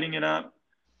 They're lighting it up.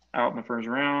 Out in the first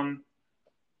round.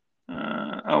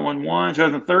 0-1.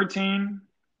 2013,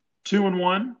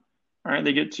 2-1. All right,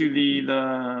 they get to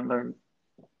the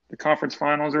conference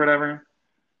finals or whatever.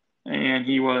 And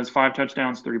he was 5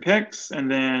 touchdowns, 3 picks. And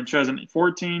then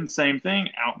 2014, same thing,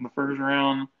 out in the first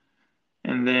round.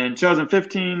 And then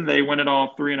 2015, they win it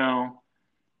all 3-0.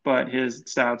 But his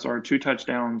stats are 2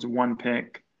 touchdowns, 1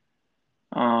 pick.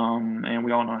 And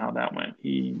we all know how that went.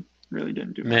 He really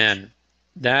didn't do much. Man,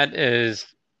 that is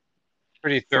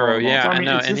pretty thorough. Yeah, so, I I mean,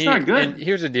 know. it's just not good. And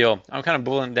here's the deal. I'm kind of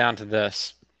boiling down to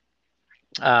this.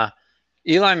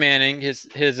 Eli Manning, his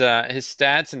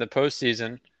stats in the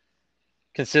postseason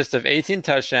consist of 18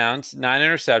 touchdowns, 9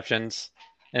 interceptions,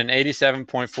 and an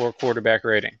 87.4 quarterback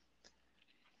rating.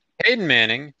 Peyton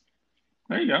Manning,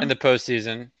 there you go, in the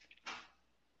postseason,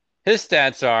 his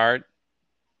stats are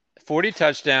 40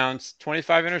 touchdowns,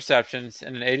 25 interceptions,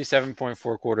 and an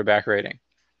 87.4 quarterback rating.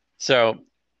 So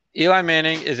Eli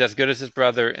Manning is as good as his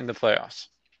brother in the playoffs.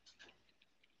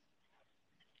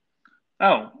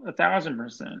 Oh,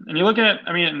 1,000%. And you look at,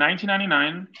 I mean, in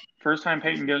 1999, first time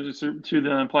Peyton goes to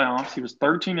the playoffs, he was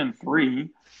 13-3,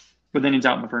 but then he's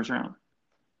out in the first round.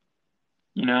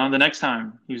 The next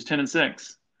time he was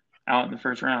 10-6, out in the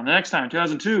first round. The next time,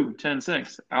 2002,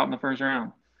 10-6, out in the first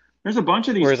round. There's a bunch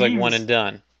of these teams. Like one and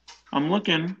done. I'm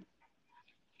looking.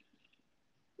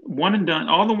 One and done.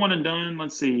 All the one and done.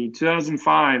 Let's see.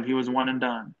 2005, he was one and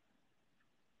done.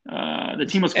 The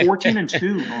team was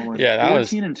 14-2. Yeah, that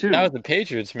 14-2. That was the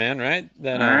Patriots, man, right?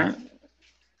 All right.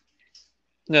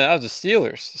 No, that was the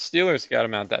Steelers. The Steelers got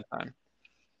him out that time.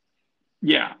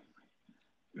 Yeah.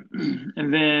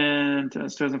 And then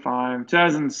 2005,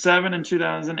 2007, and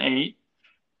 2008,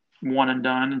 one and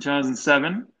done. In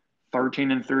 2007,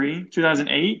 13-3.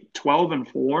 2008,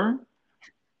 12-4. All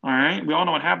right. We all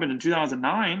know what happened in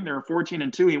 2009. They were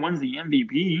 14-2. He wins the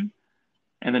MVP,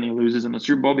 and then he loses in the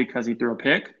Super Bowl because he threw a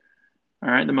pick. All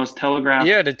right. The most telegraphed.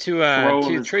 Yeah, to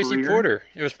Tracy career. Porter.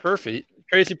 It was perfect.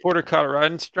 Tracy Porter caught it right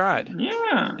in stride.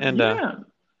 Yeah. And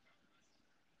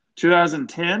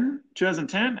 2010,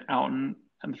 out in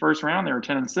the first round, they were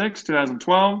 10-6.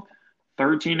 2012,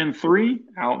 13-3,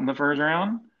 out in the first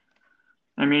round.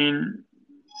 I mean,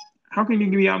 how can you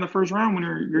be out in the first round when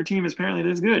your team is apparently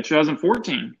this good?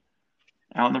 2014,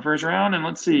 out in the first round. And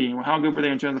let's see, how good were they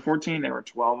in 2014? They were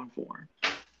 12-4.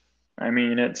 I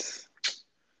mean, it's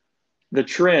the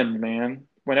trend, man.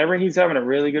 Whenever he's having a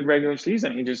really good regular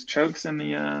season, he just chokes in the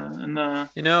man.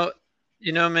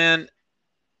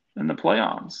 In the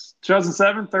playoffs.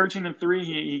 2007, 13-3,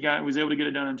 he was able to get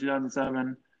it done in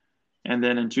 2007. And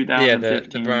then in 2015,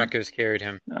 the Broncos carried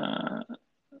him.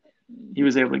 He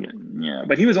was able to get,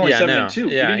 but he was only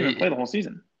 7-2. Yeah, he didn't even play the whole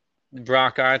season.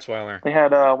 Brock Osweiler. They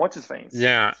had what's his face?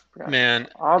 Yeah, man.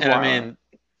 Osweiler. And I mean,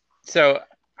 so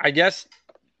I guess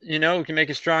we can make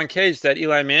a strong case that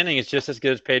Eli Manning is just as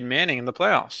good as Peyton Manning in the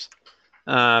playoffs.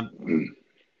 When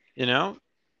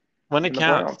it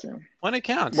counts. When it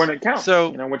counts. When it counts. So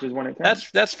which is when it counts.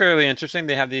 That's fairly interesting.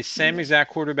 They have the same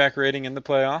exact quarterback rating in the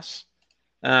playoffs.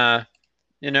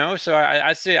 So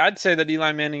I'd say that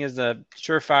Eli Manning is a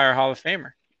surefire Hall of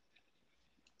Famer.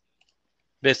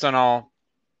 Based on all.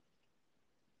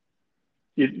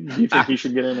 You think he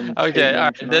should get in? Okay,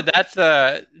 all right. That's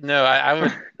no. I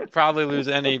would probably lose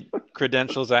any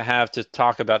credentials I have to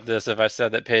talk about this if I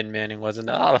said that Peyton Manning wasn't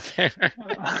a Hall of Famer.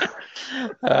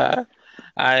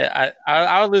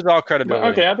 I would lose all credibility.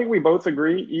 Okay, I think we both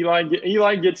agree.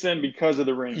 Eli gets in because of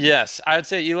the rings. Yes, I'd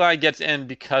say Eli gets in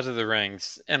because of the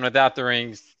rings, and without the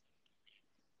rings,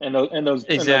 and those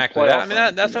exactly. And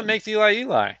those that's what makes Eli.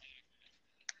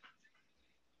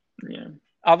 Yeah.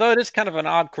 Although it is kind of an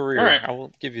odd career, right. I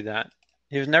will give you that.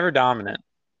 He was never dominant.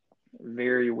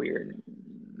 Very weird.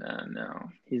 No,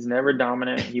 he's never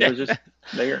dominant. He was just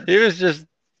there. He was just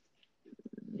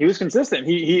He was consistent.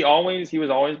 He was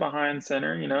always behind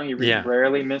center. He yeah,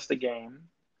 rarely missed a game.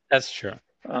 that's true.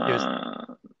 He was Uh,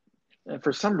 and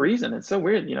for some reason, it's so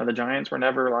weird. The Giants were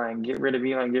never like get rid of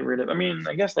Eli, get rid of. I mean,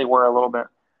 I guess they were a little bit,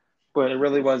 but it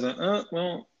really wasn't.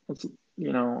 Well,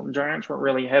 Giants weren't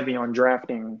really heavy on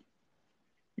drafting,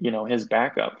 his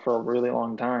backup for a really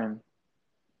long time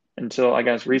until I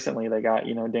guess recently they got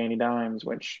Danny Dimes,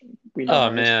 which we know oh how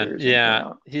his man, career's gonna turn yeah,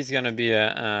 out. he's gonna be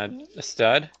a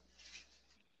stud.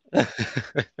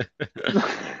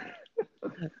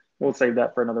 We'll save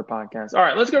that for another podcast. All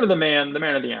right, let's go to the man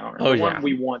of the hour, Oh the yeah, one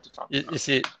we want to talk you about.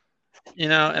 see,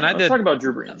 and I Let's talk did. about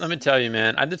Drew Brees. Let me tell you,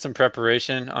 man, I did some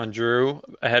preparation on Drew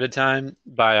ahead of time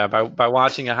by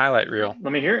watching a highlight reel,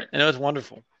 Let me hear it. and it was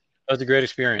wonderful. It was a great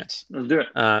experience. Let's do it.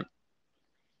 Uh,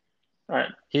 All right,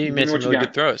 he give made me some what you really got.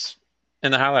 good throws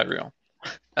in the highlight reel.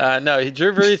 No,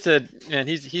 Drew Brees said, man,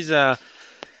 he's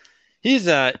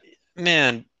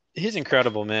man, he's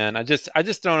incredible, man. I just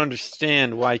don't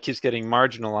understand why he keeps getting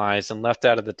marginalized and left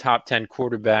out of the top 10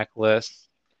 quarterback list.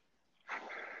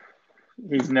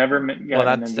 He's never Well,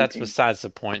 got an that's MVP. besides the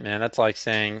point, man. That's like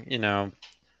saying,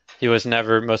 he was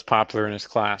never most popular in his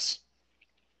class.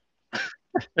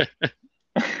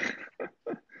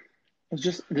 It's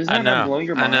just does I not that know, blow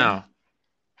your I mind? know.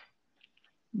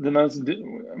 One of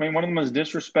the most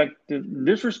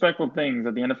disrespectful things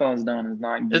that the NFL has done is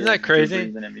not Isn't give that Drew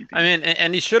crazy? Brees an MVP. I mean,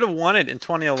 and he should have won it in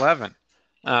 2011.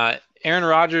 Aaron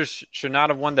Rodgers should not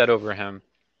have won that over him,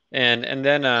 and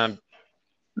then No,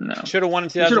 should have won in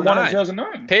he should have won in 2009.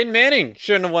 2009. Peyton Manning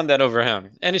shouldn't have won that over him,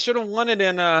 and he should have won it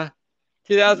in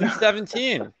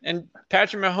 2017. And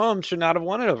Patrick Mahomes should not have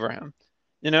won it over him.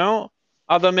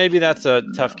 Although maybe that's a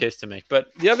tough No. case to make,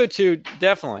 but the other two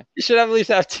definitely. He should at least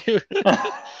have two.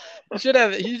 He should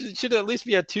at least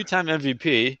be a two-time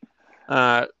MVP.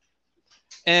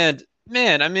 And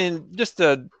man, I mean, just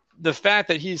the fact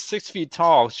that he's 6 feet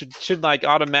tall should like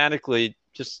automatically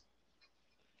just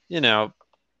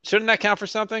shouldn't that count for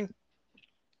something?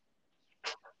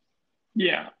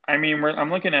 Yeah, I mean we're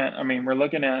looking at how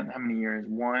many years?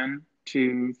 1,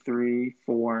 2, 3,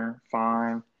 4,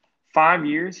 5. 5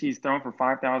 years he's thrown for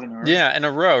 5,000 yards. Yeah, in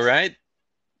a row, right?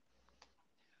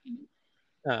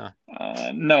 Uh,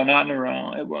 No, not in a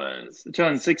row. It was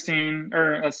 2016,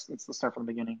 or let's start from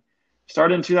the beginning.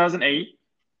 Started in 2008,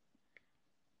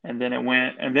 and then it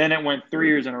went 3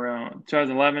 years in a row.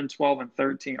 2011, 12, and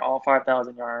 13, all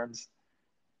 5,000 yards.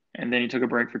 And then he took a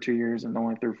break for 2 years and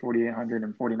only threw 4,800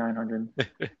 and 4,900.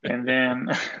 And then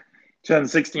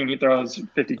 2016 he throws oh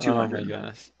 5,200. my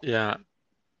goodness. Yeah.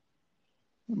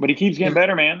 But he keeps getting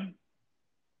better, man.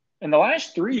 In the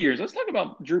last 3 years, let's talk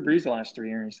about Drew Brees the last 3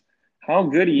 years. How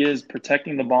good he is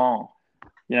protecting the ball.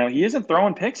 He isn't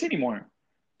throwing picks anymore.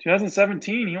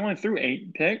 2017, he only threw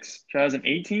 8 picks.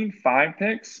 2018, 5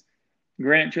 picks.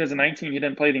 Granted, 2019, he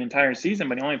didn't play the entire season,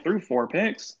 but he only threw 4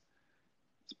 picks.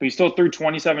 But he still threw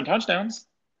 27 touchdowns.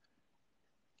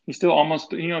 He still almost,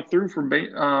 threw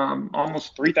for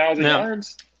almost 3,000 Now,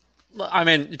 yards. I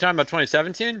mean, you're talking about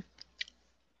 2017?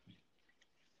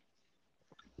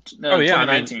 No, Oh yeah, I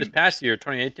mean, 2019. this past year,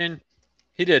 2018,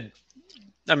 he did.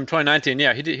 I mean, 2019,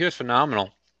 yeah, he did. He was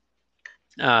phenomenal.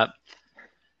 And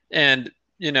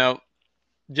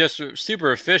just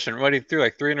super efficient. What, he threw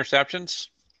like 3 interceptions?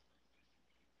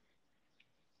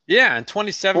 Yeah, and 4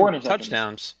 27 interceptions.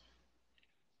 touchdowns.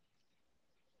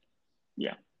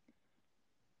 Yeah.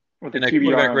 With And a QBR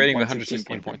quarterback of rating of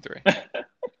 116.3. 116.3.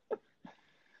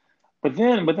 But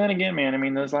then again, man, I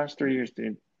mean, those last 3 years,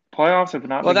 dude, playoffs have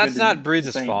not Well, been that's good not to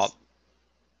Brees' Saints. fault.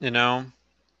 I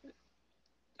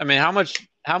mean, how much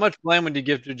blame would you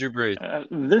give to Drew Brees?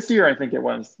 This year, I think it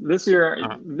was. This year,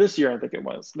 Uh-huh. I think it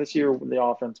was. This year, the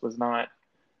offense was not.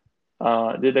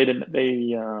 They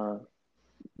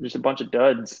just a bunch of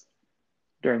duds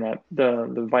during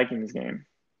the Vikings game.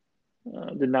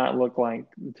 Did not look like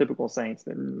the typical Saints.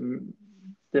 Didn't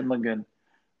look good.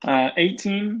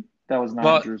 18, that was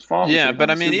not Drew's fault. We Yeah, should've but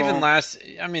won I the mean, Super Bowl.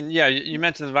 yeah, you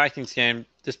mentioned the Vikings game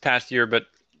this past year, but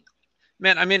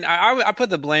man, I mean, I put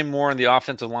the blame more on the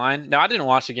offensive line. Now, I didn't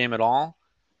watch the game at all,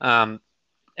 and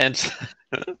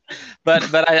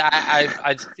but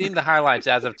I've seen the highlights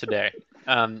as of today,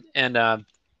 and I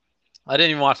didn't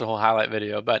even watch the whole highlight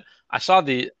video, but I saw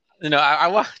I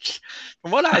watched.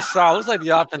 From what I saw, it looks like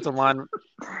the offensive line.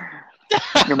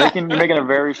 You're making a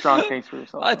very strong case for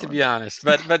yourself. I like to be honest,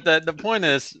 but the point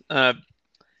is,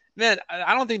 man,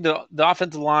 I don't think the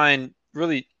offensive line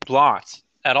really blocked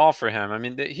at all for him. I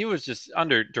mean, he was just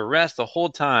under duress the whole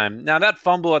time. Now that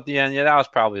fumble at the end, yeah, that was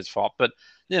probably his fault. But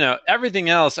everything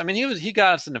else. I mean, he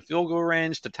got us in the field goal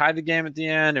range to tie the game at the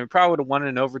end, and we probably would have won it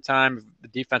in overtime if the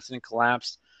defense didn't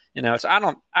collapse. So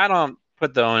I don't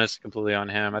put the onus completely on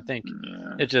him. I think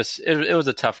Yeah. it was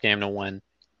a tough game to win.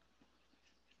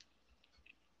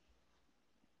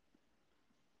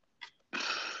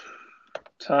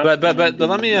 Tough But let indeed.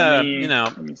 me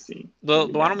Let me see. What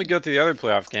we why got don't we here. go through the other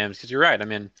playoff games? Because you're right. I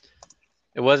mean,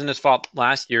 it wasn't his fault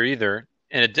last year either,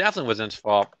 and it definitely wasn't his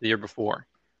fault the year before.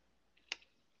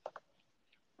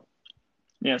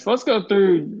 Yeah, so let's go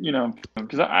through,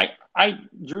 because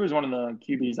Drew is one of the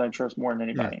QBs I trust more than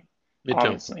Hmm, anybody, me too.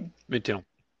 obviously. Me too.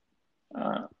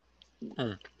 Uh,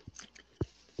 Hmm.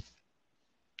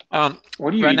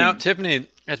 what are you Right now, eating? Tiffany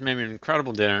has made me an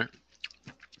incredible dinner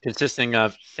consisting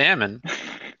of salmon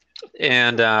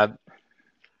and Ooh,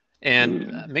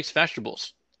 mixed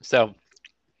vegetables. So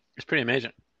it's pretty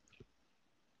amazing.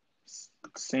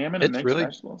 salmon and It's mixed really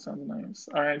vegetables sounds nice.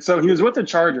 All right, so he was with the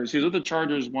Chargers. He was with the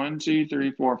Chargers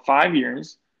 5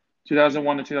 years,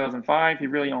 2001 to 2005. He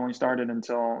really only started in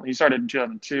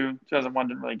 2002. 2001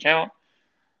 didn't really count.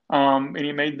 And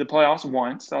he made the playoffs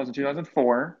once. That was in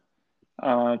 2004.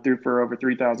 Threw for over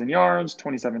 3,000 yards,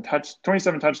 27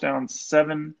 touchdowns,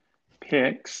 7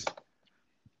 picks,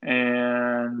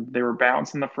 and they were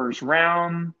bounced in the first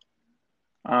round.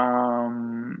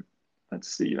 Um,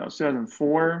 let's see, that was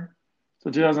 2004. So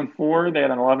 2004, they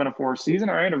had an 11-4 season.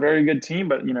 All right, a very good team,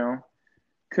 but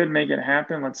couldn't make it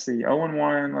happen. Let's see,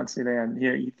 0-1. Let's see,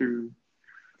 he threw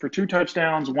for 2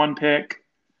 touchdowns, 1 pick,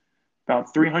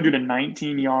 about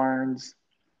 319 yards.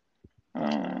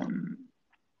 Um,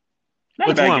 Not a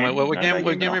which bad one? game. What Not a game? bad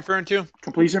What game at game are you all. referring to?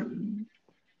 Completion.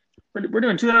 We're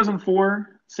doing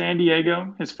 2004 San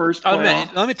Diego, his first Oh man,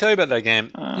 playoff. let me tell you about that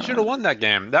game. He should Uh, have won that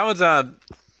game. That was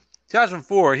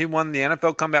 2004. He won the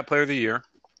NFL Comeback Player of the Year.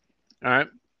 All right,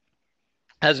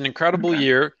 has an incredible okay.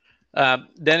 year.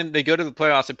 Then they go to the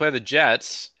playoffs. They play the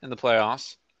Jets in the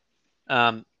playoffs.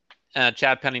 Um,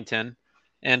 Chad Pennington,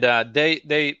 and they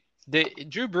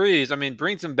Drew Brees. I mean,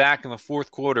 brings them back in the fourth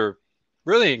quarter.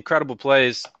 Really incredible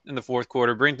plays in the fourth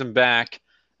quarter. Brings them back.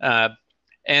 Uh,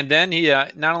 And then he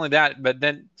not only that, but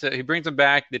then so he brings them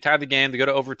back. They tie the game. They go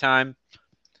to overtime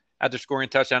after scoring a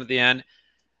touchdown at the end.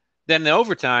 Then in the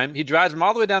overtime, he drives them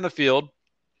all the way down the field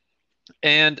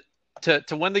and to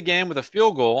win the game with a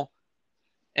field goal.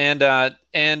 And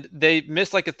they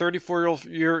missed like a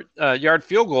 34-yard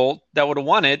field goal that would have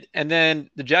won it. And then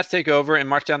the Jets take over and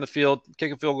march down the field,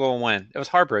 kick a field goal and win. It was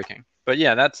heartbreaking. But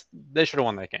yeah, they should have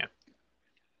won that game.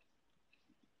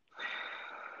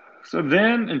 So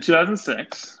then in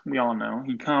 2006, we all know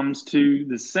he comes to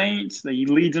the Saints. He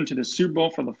leads them to the Super Bowl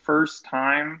for the first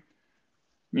time,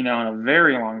 in a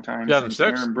very long time since 2006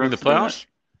 Aaron in the Brooks did it. playoffs.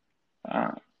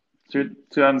 Uh,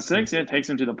 2006, yeah, it takes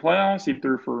him to the playoffs. He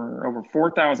threw for over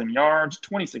 4,000 yards,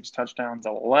 26 touchdowns,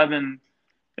 11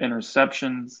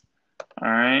 interceptions. All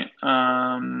right.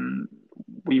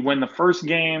 We win the first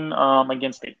game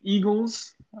against the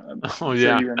Eagles. Oh I'm sure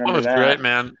yeah, you that remember was great, that.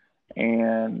 man.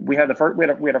 And we had the first we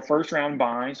had a first round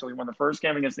bye, so we won the first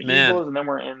game against the Man, Eagles, and then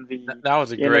we're in the that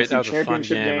NFC was a fun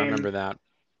Championship game. I game. remember that.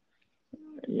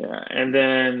 Yeah, and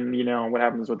then what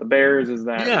happens with the Bears is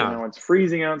that Yeah, it's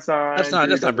freezing outside. Drew that's not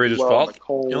doesn't do Breezer's well in the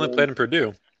fault. He only cold. played in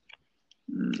Purdue.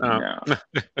 Uh, No,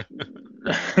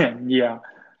 yeah,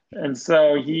 and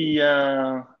so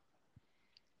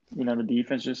the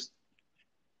defense just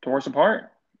tore us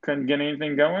apart. Couldn't get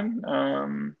anything going.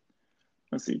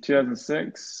 Let's see,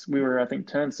 2006, we were I think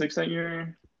 10-6 that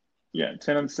year. Yeah,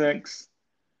 10-6.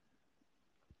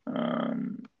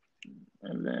 Um,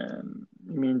 and then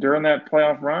during that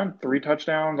playoff run, 3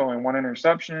 touchdowns, only 1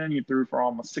 interception. He threw for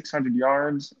almost 600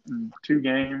 yards in 2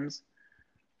 games.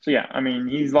 So yeah,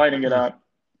 he's lighting it hmm, up.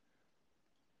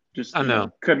 Just I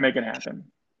know. couldn't make it happen.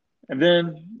 And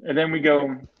then we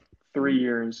go 3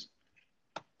 years.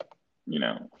 Take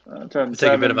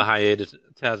a bit of a 2007. hiatus.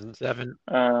 2007.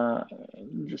 Uh,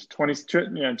 just 20.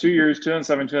 2 years.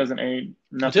 2007, 2008.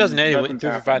 Well, Nothing. 2008, he Nothing's threw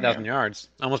for happening, 5,000 man. yards.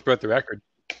 Almost broke the record.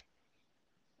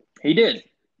 He did.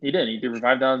 He did. He threw for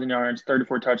 5,000 yards,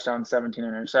 34 touchdowns, 17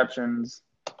 interceptions.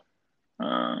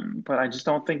 But I just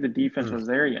don't think the defense Hmm. was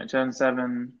there yet.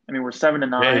 2007. We're seven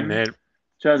and Yeah, he nine. made it.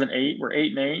 2008. We're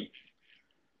 8-8.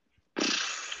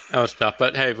 That was tough.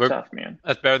 But hey, Tough, man.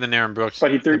 that's better than Aaron Brooks,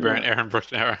 But he the threw. Brand Aaron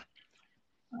Brooks era.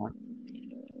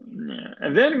 Yeah.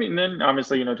 And then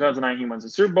obviously 2009 he wins the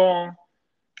Super Bowl.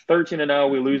 13-0.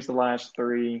 We lose the last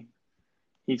three.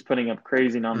 He's putting up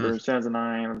crazy Hmm. numbers.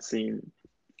 2009. Let's see.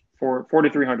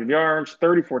 4,300 yards,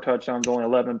 34 touchdowns, only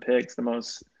 11 picks. The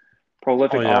most Oh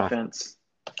prolific yeah. offense,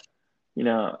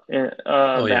 Oh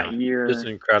that yeah. Just year.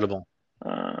 incredible.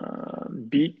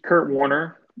 Beat Kurt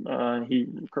Warner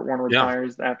Kurt Warner Yeah.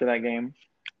 retires after that game.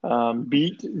 Yeah.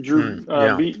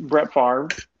 Beat Brett Favre.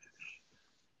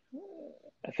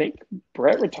 I think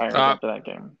Brett retires Uh, after that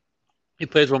game. he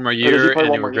plays one more Or does he year play and he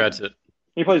one more year? regrets it.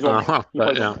 He plays one more. He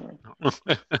But plays one yeah. more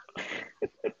year.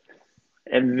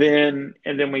 And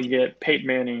then we get Peyton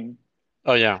Manning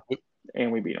Oh yeah.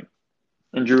 and we beat him.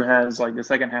 And Drew has like the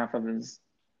second half of his,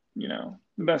 the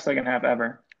best second half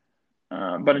ever.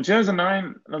 But in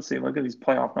 2009, let's see, look at these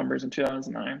playoff numbers in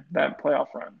 2009. That playoff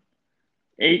run,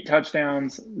 8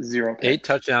 touchdowns, 0 picks. 8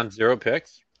 touchdowns, 0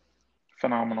 picks.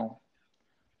 Phenomenal.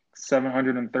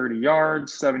 730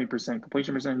 yards, 70%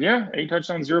 completion percentage. Yeah, 8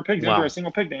 touchdowns, 0 picks. Didn't throw a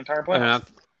single pick the entire playoffs.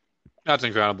 That's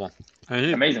incredible.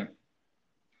 Amazing.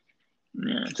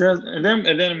 Yeah, and then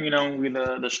we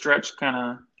the stretch kind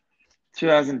of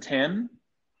 2010.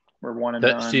 We're 1-9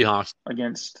 Seahawks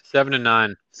against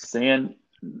 7-9.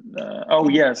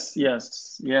 Yes,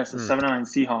 the 7-9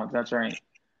 Seahawks. That's right.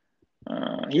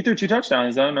 He threw 2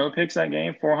 touchdowns though, no picks that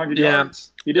game, 400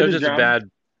 yards. He did his job.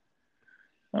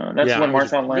 That's when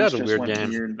Marshawn Lynch just went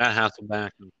weird. Matt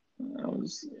Hasselbeck.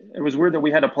 It was weird that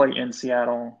we had to play in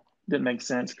Seattle. Didn't make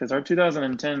sense because our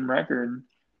 2010 record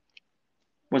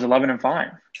was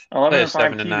 11-5.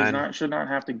 11-5 team should not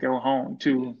have to go home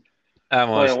to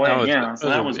play away.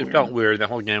 It felt weird. The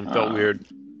whole game felt weird.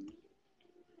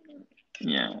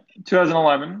 Yeah,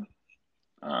 2011.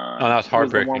 That was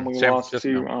heartbreaking. Was the one we lost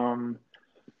to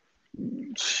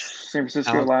San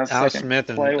Francisco last Alex second Smith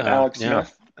play with Alex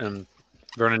Smith and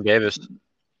Vernon Davis.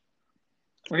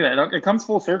 Look at that! It comes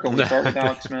full circle. We start with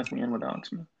Alex Smith, we end with Alex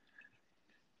Smith.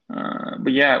 But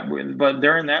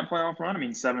during that playoff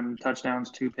run, 7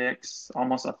 touchdowns, 2 picks,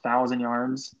 almost 1,000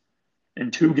 yards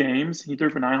in 2 games. He threw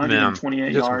for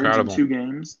 928 yards incredible. In 2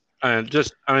 games.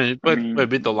 We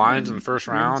beat the Lions in the first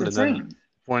round, and then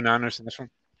 49ers in this one.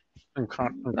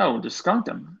 Incredible. Oh, just skunked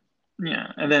them.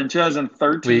 Yeah, and then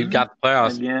 2013, we got the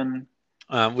playoffs again.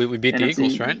 We beat the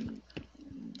Eagles, right?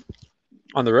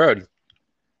 On the road.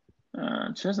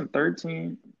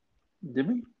 2013, did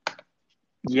we?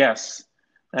 Yes.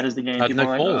 That is the game. People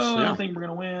are like, I don't think we're going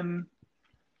to win.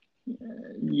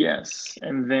 Yes.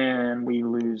 And then we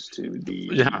lose to the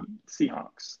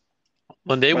Seahawks.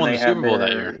 When they won the Super Bowl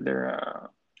that year.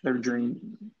 Their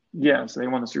dream. Yes, they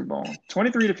won the Super Bowl.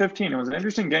 23-15. It was an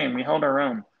interesting game. We held our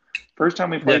own. First time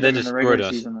we played them in the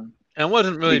regular season. And it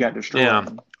wasn't really. We got destroyed.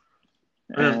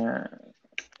 Yeah.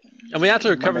 And we had to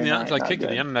recover the kick at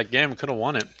the end of that game. We could have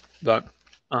won it. But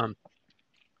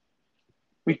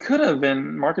we could have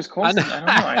been Marcus Colston. I don't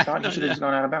know. I thought he should have just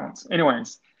gone out of bounds.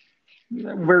 Anyways, we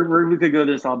could go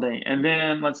this all day. And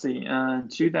then let's see,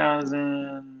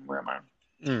 2000. Where am I?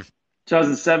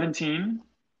 2017.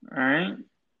 All right.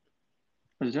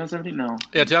 Was it 2017? No.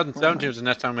 Yeah, 2017 was the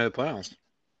next time we made the playoffs.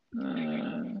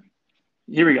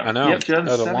 Here we go. I know. Yep, 2017.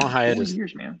 That was a long hiatus. 4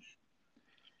 years, man.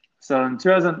 So in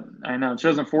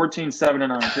 2014,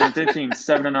 7-9. 2015,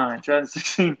 7-9.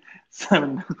 2016,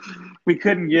 7. We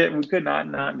could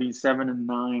not be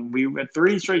 7-9. We had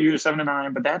 3 straight years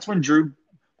 7-9, but that's when Drew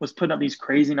was putting up these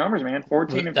crazy numbers, man.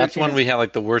 14 and 15. That's when we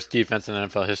had the worst defense in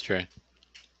NFL history.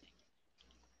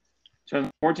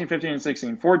 14, 15, and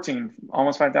 16. 14,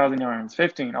 almost 5,000 yards.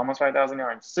 15, almost 5,000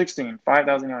 yards. 16,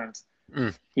 5,000 yards.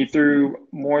 He threw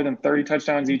more than 30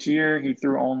 touchdowns each year. He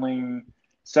threw only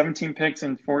 17 picks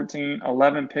in 14,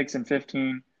 11 picks in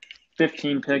 15,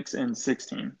 15 picks in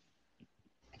 16.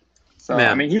 So,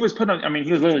 he was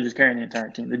literally just carrying the entire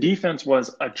team. The defense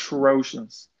was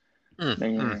atrocious.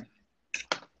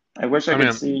 I wish I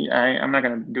could see. I'm not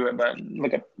going to do it, but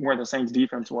look at where the Saints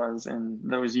defense was in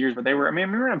those years. But they were.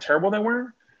 Remember how terrible they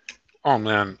were? Oh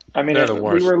man, they're the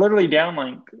worst. We were literally down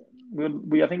I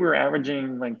think we were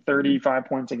averaging 35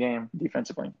 points a game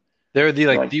defensively. They're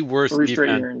the worst 3 defense.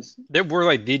 straight years. They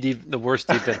were the worst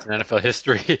defense in NFL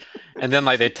history, and then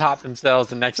they topped themselves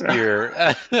the next year.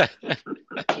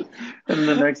 And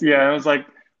the next, it was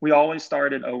we always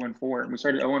started 0-4. We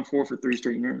started 0-4 for 3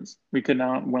 straight years. We could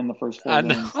not win the first 4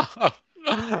 games.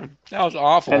 That was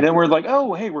awful. And then we're like,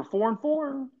 oh, hey, we're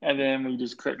 4-4, and then we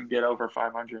just couldn't get over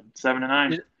 500.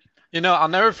 7-9. I'll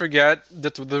never forget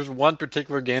that there's one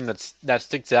particular game that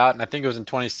sticks out, and I think it was in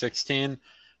 2016.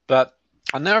 But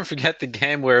I'll never forget the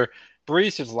game where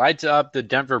Brees just lights up the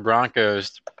Denver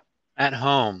Broncos at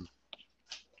home,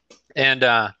 and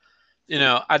I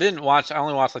didn't watch. I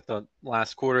only watched the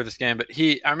last quarter of this game, but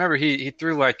I remember he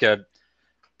threw a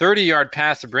 30-yard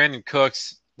pass to Brandon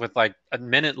Cooks with a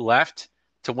minute left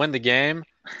to win the game,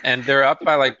 and they're up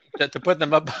by to put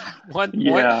them up by 1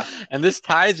 point, and this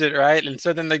ties it, right? And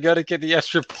so then they go to get the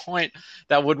extra point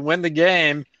that would win the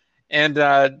game, and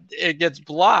it gets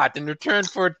blocked and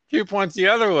returned for 2 points the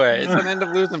other way. So they end up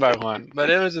losing by one. But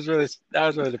it was just that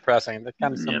was really depressing. That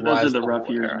kind of Yeah, those are symbolized the the rough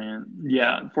whole years, era. man.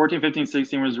 Yeah, 14, 15,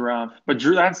 16 was rough. But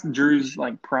that's Drew's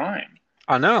like prime.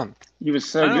 I know. He was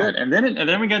so good. And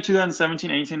then we got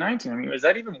 2017, 18, 19. I mean, is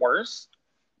that even worse?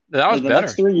 That Are was the better.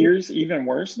 next 3 years even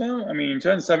worse though? I mean, in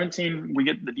 2017 we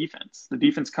get the defense. The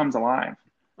defense comes alive.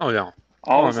 Oh yeah.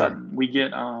 All Oh of a man. sudden we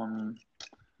get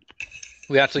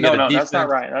We actually no, get a no, that's not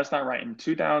defense. right. That's not right. In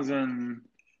 2000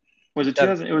 was it That,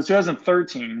 2000 it was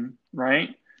 2013,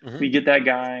 right? mhm. We get that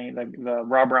guy, the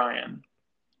Rob Ryan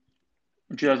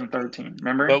in 2013. But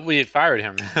Remember? we had fired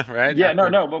him, right? Yeah, no,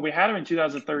 After. no, but we had him in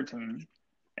 2013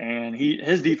 and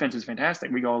his defense is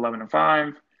fantastic. We go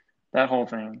 11-5, that whole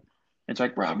thing. It's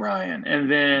like Rob Ryan. And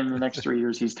then the next 3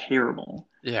 years he's terrible.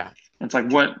 Yeah. It's like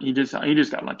what he just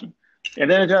got lucky. And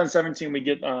then in 2017 we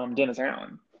get Dennis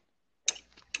Allen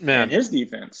and Man, his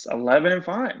defense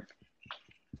 11-5.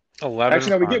 11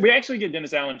 Actually, and no, we 5. get we actually get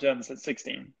Dennis Allen in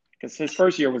 2016 because his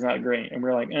first year was not great, and we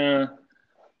are like, eh.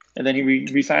 And then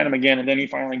we sign him again, and then he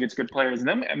finally gets good players,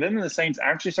 and then the Saints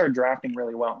actually start drafting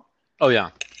really well. Oh yeah.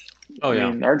 Oh I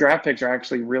yeah. mean, our draft picks are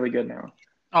actually really good now.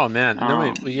 Oh man. And then we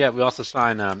Um, yeah, we also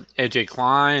signed AJ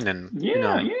Klein and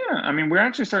yeah, yeah. I mean, we're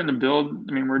actually starting to build.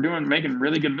 I mean, we're making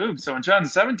really good moves. So in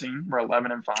 2017, we're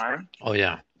 11-5, oh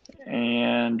yeah.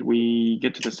 and we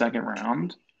get to the second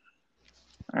round.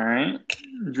 All right.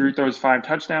 Drew throws 5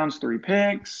 touchdowns, 3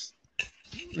 picks.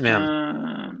 Man.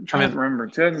 I'm I trying to mean, remember.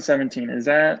 2017,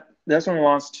 that's when we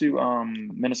lost to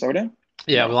Minnesota?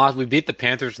 yeah, No. we beat the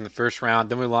Panthers in the first round,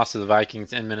 then we lost to the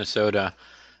Vikings in Minnesota.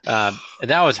 And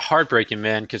that was heartbreaking,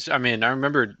 man, because I mean, I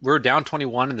remember we were down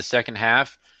 21 in the second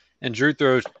half and Drew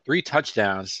throws 3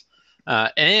 touchdowns.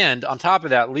 And on top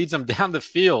of that, leads them down the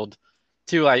field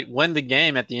to like win the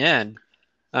game at the end.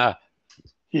 Uh,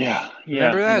 Yeah,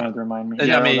 Remember yeah. You that? don't have to remind me. And,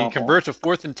 Yeah, I that was mean, he awful. converts a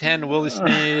 4th and 10 to Willie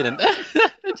Snead, and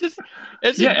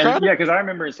it's Yeah, and incredible. yeah, because I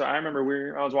remember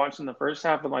I was watching the first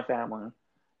half with my family.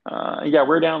 Yeah,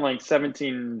 we're down like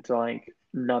 17 to like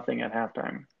nothing at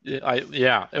halftime.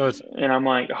 Yeah, it was. And I'm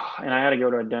like, oh, and I had to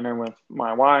go to a dinner with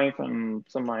my wife and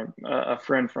some of my a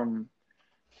friend from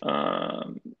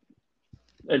um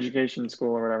education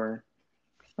school or whatever,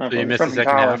 So you missed the from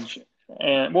second half. college.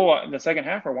 And well, the second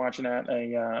half we're watching at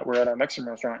we're at a Mexican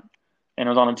restaurant, and it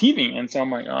was on the TV. And so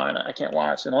I'm like, oh, I can't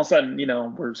watch. And all of a sudden,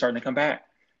 we're starting to come back,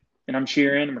 and I'm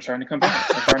cheering, and we're starting to come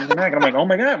back. We're starting to come back, and I'm like, oh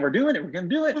my god, we're doing it. We're gonna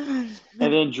do it. And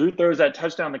then Drew throws that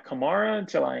touchdown to Kamara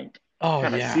to like Oh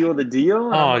kind of yeah. seal the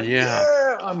deal. And I'm Oh like, yeah.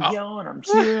 yeah, I'm Oh, yelling, I'm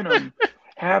cheering, I'm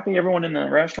happy. Everyone in the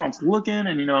restaurant's looking,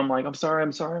 and I'm like, I'm sorry,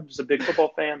 I'm sorry. I'm just a big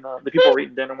football fan. The people we're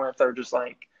eating dinner with are just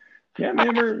like, yeah,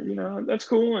 man, that's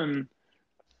cool. And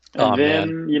oh man.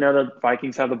 then, the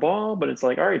Vikings have the ball, but it's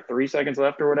like, all right, 3 seconds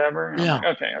left or whatever. And I'm Yeah. like,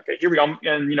 okay, here we go.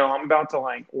 And, I'm about to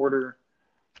like order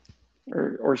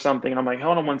or something. And I'm like,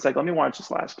 hold on one sec. Let me watch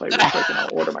this last play real quick and I'll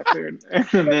order my food.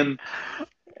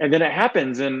 And then it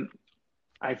happens and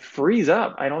I freeze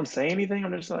up. I don't say anything.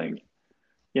 I'm just like,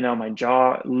 my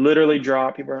jaw literally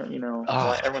dropped. People are, Oh.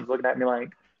 like, everyone's looking at me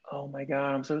like, oh my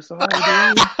God, I'm so sorry,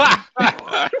 dude.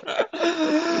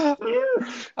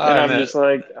 And I'm man. just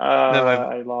like, No,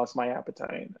 I lost my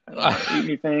appetite. I don't want to eat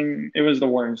anything. It was the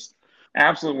worst,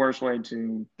 absolute worst way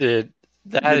to dude,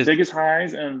 that the is biggest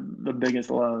highs and the biggest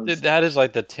dude, lows. that is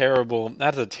like that's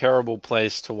a terrible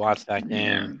place to watch that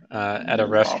Yeah, game at it a was awful.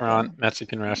 restaurant,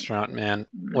 Mexican restaurant, man,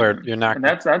 Yeah. where you're not. And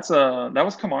that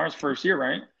was Kamar's first year,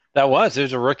 right? It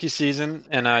was a rookie season,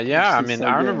 and yeah, He's, I he's mean, so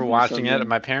I good. remember He's so watching it at good.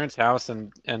 my parents' house,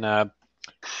 and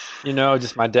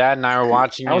just my dad and I were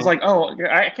watching I was it, like, oh,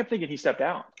 I kept thinking he stepped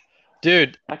out.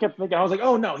 dude. I kept thinking, I was like,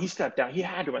 oh no, he stepped out. He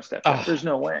had to have stepped out. Oh There's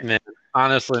no way. man,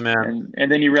 honestly, man.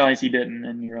 And then you realize he didn't,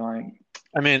 and you're like,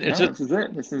 I mean, it's no, just this is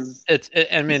it. This is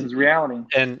I this mean, is reality.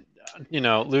 and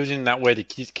losing that way to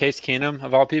Case Keenum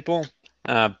of all people,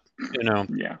 uh, you know,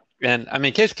 Yeah. and I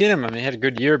mean, Case Keenum, I mean, he had a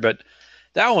good year, but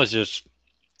that was just,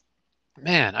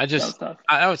 man, That was tough.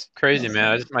 that was That crazy, was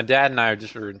man. tough. My dad and I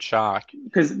just were in shock.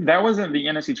 Because that wasn't the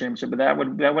NFC Championship, but that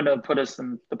would have put us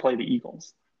in to play the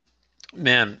Eagles.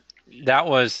 Man, that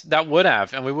would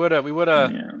have, and we would have,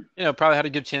 Yeah. probably had a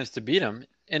good chance to beat them,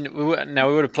 and we would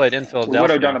have played in We would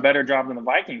have done Philadelphia. a better job than the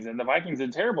Vikings, and the Vikings did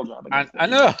a terrible job against the I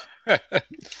know, Eagles.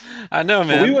 I know,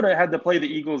 But we man. would have had to play the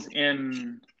Eagles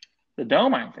in the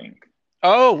dome, I think.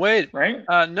 Oh wait, Right?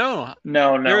 no,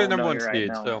 No, they're the no, number no, one you're right. seed,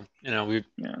 No. so we.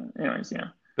 Yeah. Anyways, yeah.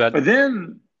 But But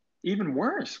then even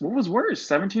worse. What was worse?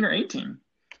 17 or 18?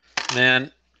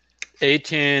 man,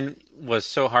 18 was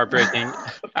so heartbreaking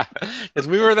because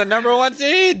we were the number one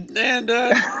seed, and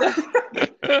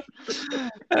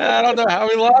I don't know how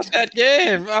we lost that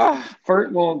game. Oh.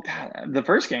 The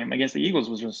first game against the Eagles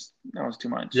was just that was too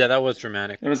much. Yeah, that was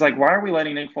dramatic. It was like, why are we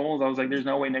letting Nick Foles? I was like, there's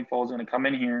no way Nick Foles is going to come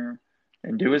in here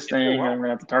and do his thing, and we're going to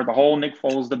have to start the whole Nick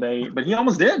Foles debate. But he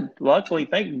almost did. Luckily,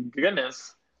 thank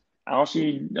goodness,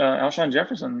 Alshon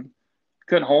Jefferson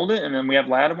couldn't hold it, and then we have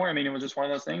Lattimore. I mean, it was just one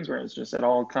of those things where it's just it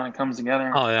all kind of comes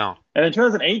together. Oh yeah. And in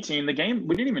 2018, the game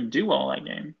we didn't even do well that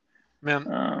game.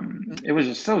 Man, it was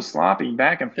just so sloppy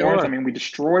back and forth. I mean, we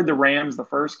destroyed the Rams the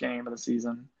first game of the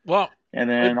season. Well, and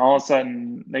then all of a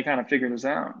sudden they kind of figured us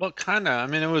out. Well, kind of. I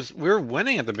mean, we were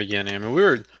winning at the beginning. I mean,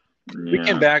 we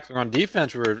came back on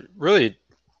defense. We were really,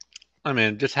 I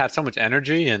mean, just had so much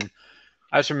energy. And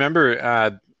I just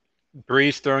remember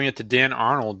Brees throwing it to Dan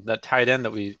Arnold, that tight end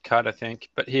that we cut, I think.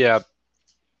 But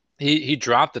he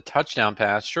dropped a touchdown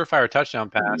pass, surefire touchdown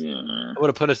pass. Yeah. It would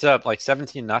have put us up like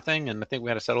 17-0, and I think we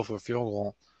had to settle for a field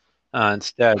goal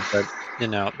instead. But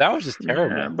that was just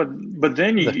terrible. Yeah, but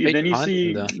then you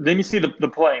see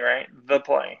the play, right? The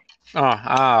play.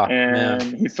 And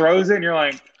man. He throws it, and you're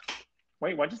like,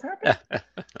 wait, what just happened?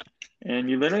 And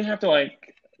you literally have to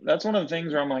that's one of the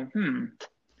things where I'm like,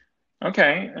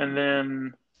 okay. And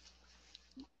then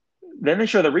they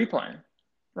show the replay.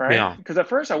 Right? Yeah. Because at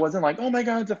first I wasn't like, oh my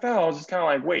God, it's a foul. I was just kind of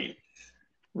like, wait,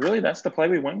 really? That's the play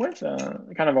we went with?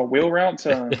 Kind of a wheel route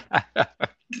to,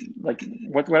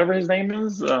 whatever his name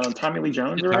is, Tommy Lee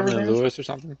Jones or whatever his name is. Lewis or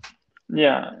something.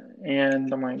 Yeah.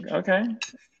 And I'm like, okay.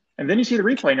 And then you see the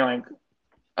replay and you're like,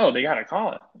 oh, they got to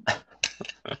call it.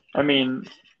 I mean,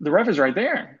 the ref is right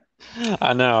there.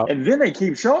 I know. And then they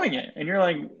keep showing it. And you're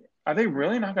like, are they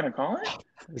really not going to call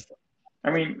it?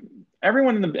 I mean,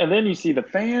 everyone and then you see the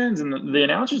fans and the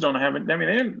announcers don't have it. I mean,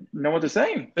 they didn't know what to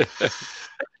say.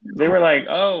 They were like,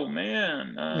 "Oh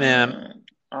man,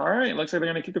 all right, looks like they're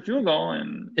gonna kick a field goal."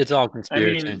 And it's all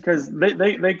conspiracy. I mean, because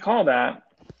they call that,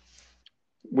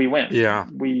 we win. Yeah,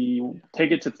 we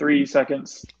take it to 3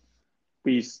 seconds.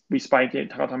 We spike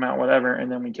it, call time out, whatever,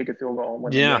 and then we kick a field goal.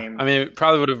 Win the game. I mean, it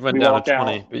probably would have went down to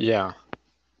 20, but yeah,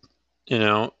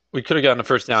 we could have gotten a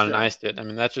first down and iced it. I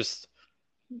mean, that's just.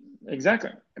 Exactly.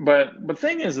 But the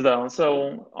thing is, though,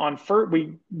 so on first,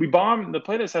 we bomb, the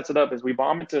play that sets it up is we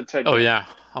bomb it to Ted. Oh, yeah.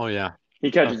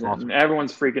 He catches it. Awesome. And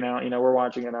everyone's freaking out. We're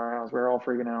watching in our house. We're all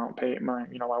freaking out. My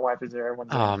wife is there. Everyone's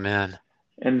there. Oh, man.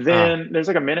 And then there's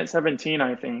like a minute 17,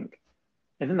 I think.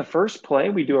 And then the first play,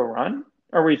 we do a run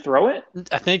or we throw it.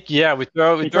 I think, yeah, we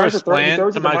throw a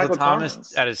slant to Michael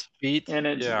Thomas at his feet. And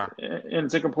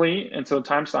it's incomplete. And so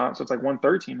time stops. So it's like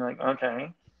 1:13. Like,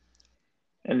 okay.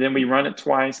 And then we run it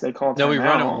twice. They call timeout. No, we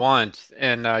run it once,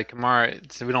 and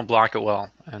Kamara. So we don't block it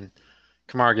well, and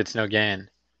Kamara gets no gain.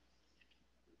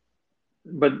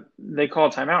 But they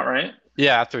call timeout, right?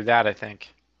 Yeah, after that, I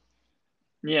think.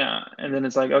 Yeah, and then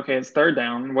it's like, okay, it's third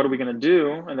down. What are we gonna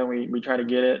do? And then we try to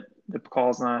get it. The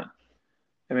call's not.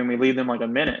 I mean, we leave them like a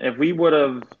minute. If we would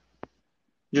have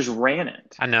just ran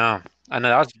it. I know.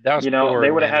 That was poor,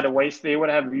 they would have had to waste. They would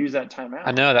have used that timeout.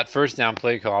 I know that first down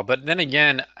play call, but then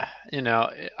again,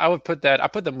 I would put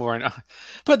that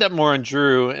more in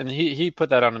Drew, and he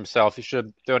put that on himself. He should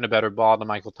have thrown a better ball to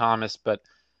Michael Thomas, but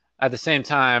at the same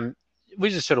time, we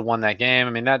just should have won that game. I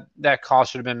mean, that call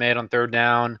should have been made on third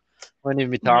down. We wouldn't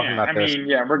even be talking about this. I mean,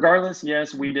 yeah. Regardless,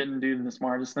 yes, we didn't do the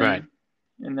smartest thing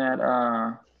in that,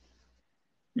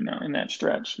 in that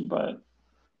stretch, but.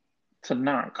 To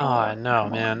not call. Oh, I know,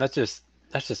 man. That's just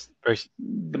very...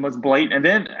 the most blatant.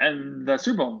 And the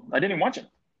Super Bowl, I didn't even watch it.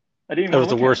 That was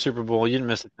the worst Super Bowl. You didn't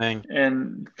miss a thing.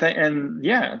 And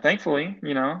thankfully,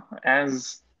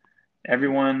 as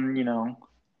everyone,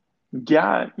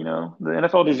 got, the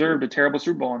NFL deserved a terrible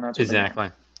Super Bowl, and that's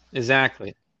what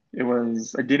Exactly. It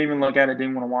was. I didn't even look at it.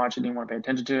 Didn't want to watch it. Didn't want to pay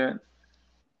attention to it.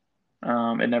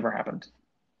 It never happened.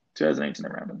 2018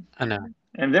 never happened. I know.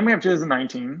 And then we have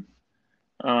 2019.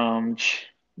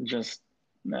 Just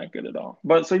not good at all.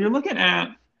 But so you're looking at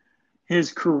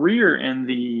his career and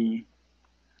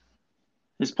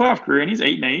his playoff career, and he's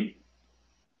 8-8,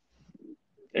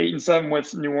 8-7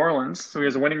 with New Orleans. So he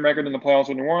has a winning record in the playoffs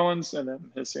with New Orleans, and then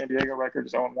his San Diego record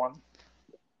is 0-1.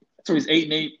 So he's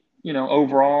 8-8,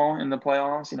 overall in the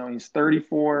playoffs. He's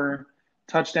 34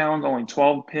 touchdowns, only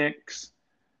 12 picks.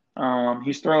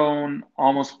 He's thrown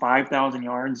almost 5,000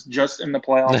 yards just in the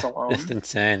playoffs alone. That's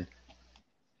insane.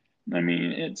 I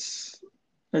mean, it's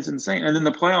insane. And then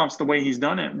the playoffs, the way he's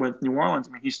done it with New Orleans.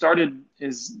 I mean, he started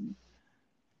his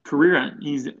career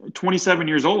he's 27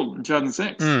 years old in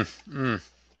 2006. And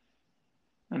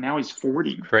now he's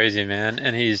 40. Crazy, man.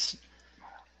 And his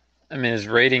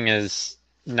rating is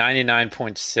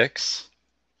 99.6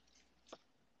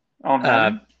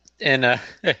 in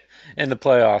the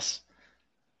playoffs.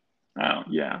 Oh,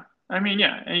 yeah. I mean,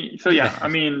 yeah. So, yeah, I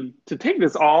mean, to take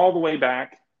this all the way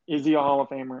back, is he a Hall of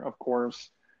Famer? Of course.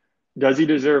 Does he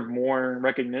deserve more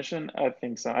recognition? I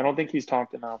think so. I don't think he's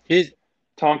He's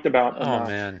talked about oh enough.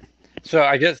 man. So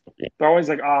I guess They're always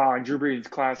like, Drew Brees,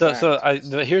 class so act.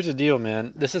 here's the deal,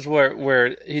 man. This is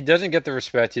where he doesn't get the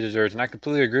respect he deserves, and I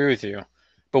completely agree with you.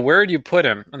 But where do you put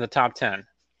him in the top 10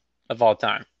 of all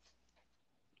time?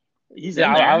 He's Yeah,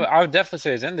 in there. I would definitely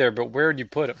say he's in there, but where would you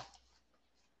put him?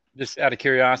 Just out of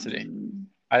curiosity.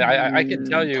 I can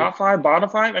tell you. Top five, bottom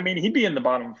five? I mean, he'd be in the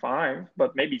bottom five,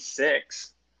 but maybe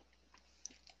six.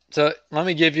 So let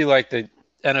me give you like the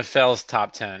NFL's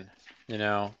top 10,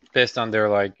 based on their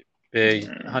like big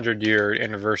Mm. 100-year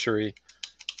anniversary.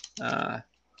 Uh,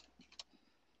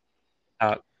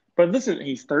 out. But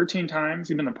he's 13 times.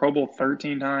 He's been in the Pro Bowl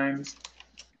 13 times.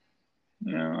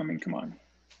 I mean, come on.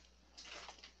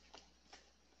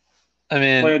 I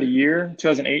mean, Player of the Year,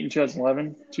 2008 and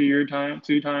 2011,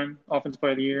 two-time Offensive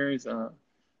Player of the Year. He's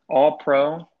All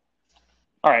Pro.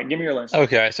 All right, give me your list,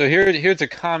 okay, so here's a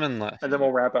common list. and then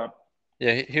we'll wrap up.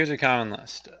 Yeah, here's a common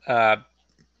list.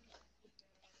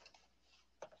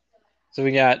 So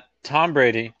we got Tom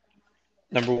Brady,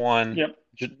 number one, Yep.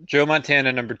 Joe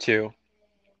Montana, number two,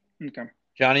 Okay.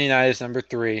 Johnny Unitas, number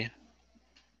three,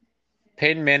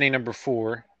 Peyton Manning, number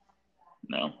four,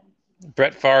 No.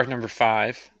 Brett Favre, number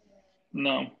five,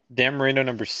 No. Dan Marino,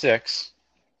 number six,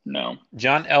 No.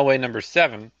 John Elway, number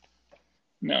seven,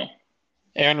 No.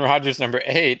 Aaron Rodgers, number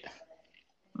eight,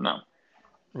 No.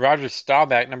 Roger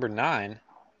Staubach, number nine,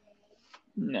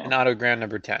 and No. Otto Graham,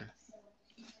 number 10.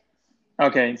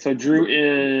 Okay, so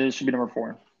Drew should be number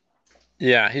 4.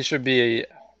 Yeah, he should be.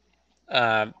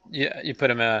 You put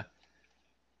him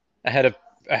ahead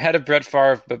of Brett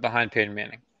Favre, but behind Peyton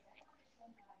Manning.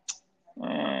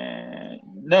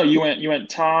 No, you went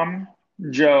Tom,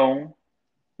 Joe.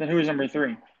 Then who was number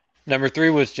 3? Number 3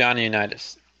 was Johnny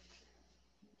Unitas.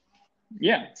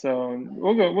 Yeah, so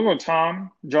we'll go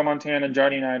Tom, Joe Montana,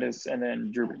 Johnny Unitas, and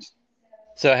then Drew Brees.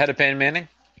 So ahead of Peyton Manning?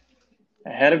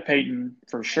 Ahead of Peyton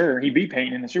for sure. He beat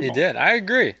Peyton in the Super He Bowl. did. I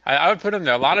agree. I would put him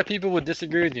there. A lot of people would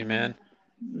disagree with you, man.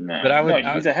 No,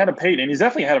 But he's ahead of Peyton. He's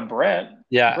definitely ahead of Brett.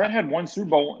 Yeah. Brett had one Super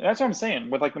Bowl. That's what I'm saying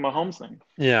with like the Mahomes thing.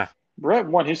 Yeah. Brett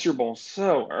won his Super Bowl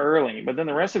so early, but then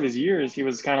the rest of his years he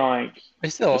was kind of like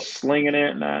He's still. just slinging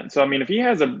it and that. So I mean, if he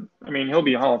has he'll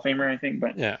be a Hall of Famer, I think.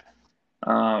 But Yeah.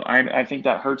 I think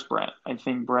that hurts Brett. I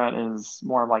think Brett is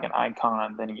more of like an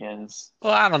icon than he is.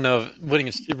 Well, I don't know if winning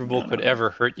a Super Bowl could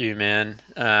ever hurt you, man.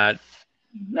 No,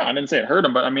 I didn't say it hurt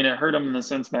him, but I mean it hurt him in the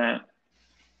sense that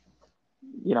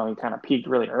he kind of peaked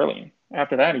really early.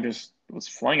 After that, he just was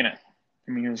flinging it.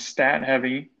 I mean, he was stat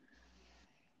heavy,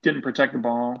 didn't protect the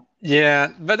ball. Yeah,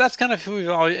 but that's kind of who we've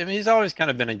always. I mean, he's always kind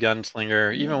of been a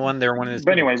gunslinger, even when they were one of his.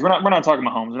 But anyways, we're not talking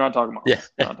Mahomes. We're not talking Mahomes. Yeah.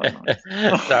 We're not talking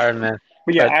Mahomes. Sorry, man.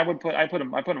 But yeah, But I put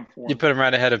him 4. you put him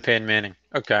right ahead of Peyton Manning.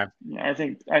 Okay. Yeah,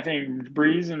 I think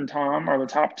Breeze and Tom are the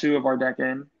top 2 of our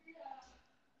decade,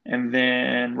 and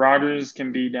then Rodgers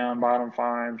can be down bottom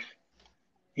 5.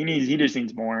 He just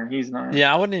needs more. He's not.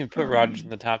 Yeah, I wouldn't even put Rodgers in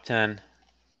the top 10.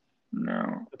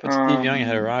 No. I put Steve Young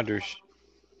ahead of Rodgers.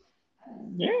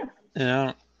 Yeah. You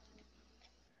know,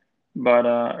 But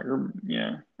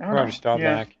yeah. I don't Roger know.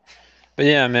 Staubach. But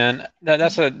yeah, man,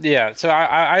 that's yeah. So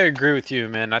I agree with you,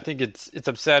 man. I think it's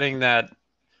upsetting that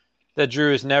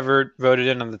Drew is never voted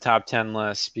in on the top 10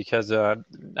 list because I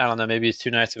don't know, maybe he's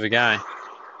too nice of a guy.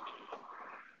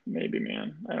 Maybe,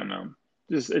 man. I don't know.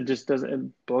 It just doesn't.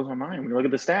 It blows my mind when you look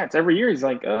at the stats. Every year he's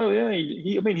like, oh yeah,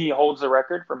 he holds the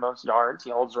record for most yards. He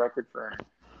holds the record for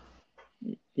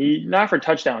not for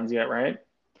touchdowns yet, right?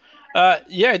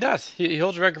 Yeah, he does. He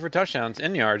holds a record for touchdowns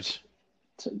and yards.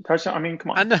 Touchdown. I mean,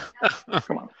 come on. I know.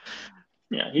 Come on.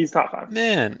 Yeah, he's top 5.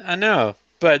 Man, I know,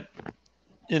 but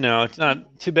it's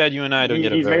not too bad you and I don't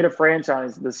get a He's vote. made a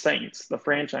franchise, the Saints, the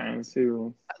franchise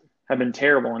who have been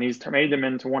terrible, and he's made them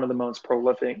into one of the most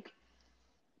prolific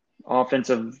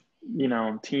offensive,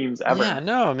 teams ever. Yeah,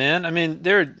 no, man. I mean,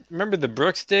 remember the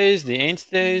Brooks days, the Aints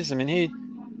days. I mean,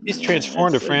 he's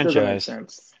transformed a franchise.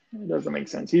 It doesn't make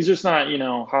sense. He's just not,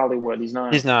 Hollywood. He's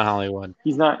not. He's not Hollywood.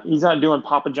 He's not doing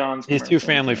Papa John's. He's too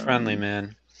family friendly,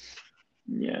 man.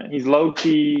 Yeah, he's low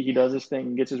key. He does his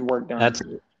thing, gets his work done.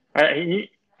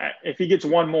 If he gets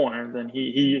one more, then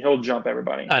he'll jump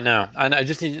everybody. I know. He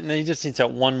just needs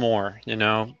that one more,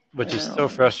 which is so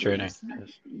frustrating.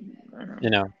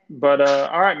 But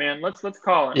all right, man. Let's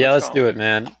call it. Yeah, let's do it,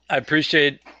 man. I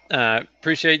appreciate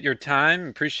your time.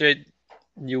 Appreciate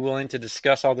you willing to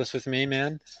discuss all this with me,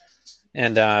 man.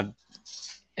 And I'm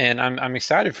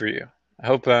excited for you. I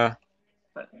hope I'm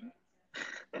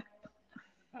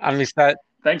excited.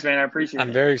 Thanks, man. I appreciate I'm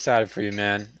it. very excited for you,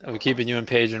 man. I'll be keeping you and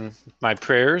Paige in my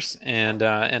prayers, and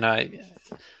I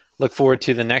look forward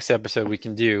to the next episode we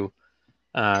can do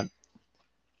uh,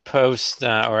 post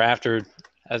or after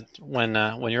when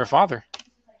you're a father.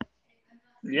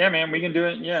 Yeah, man, we can do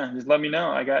it. Yeah, just let me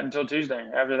know. I got until Tuesday.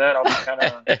 After that, I'll be kind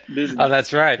of busy. Oh,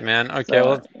 that's right, man. Okay, So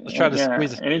well, let's try to yeah,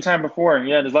 squeeze. anytime before.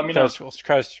 Yeah, just let me know. Let's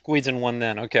try to squeeze in one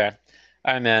then. Okay.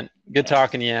 All right, man. Good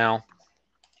talking to you, Al.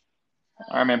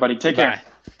 All right, man, buddy. Take Bye. care.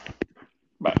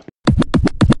 Bye.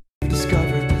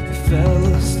 Discovered they fell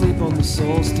asleep on the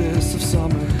solstice of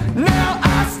summer. Now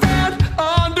I stand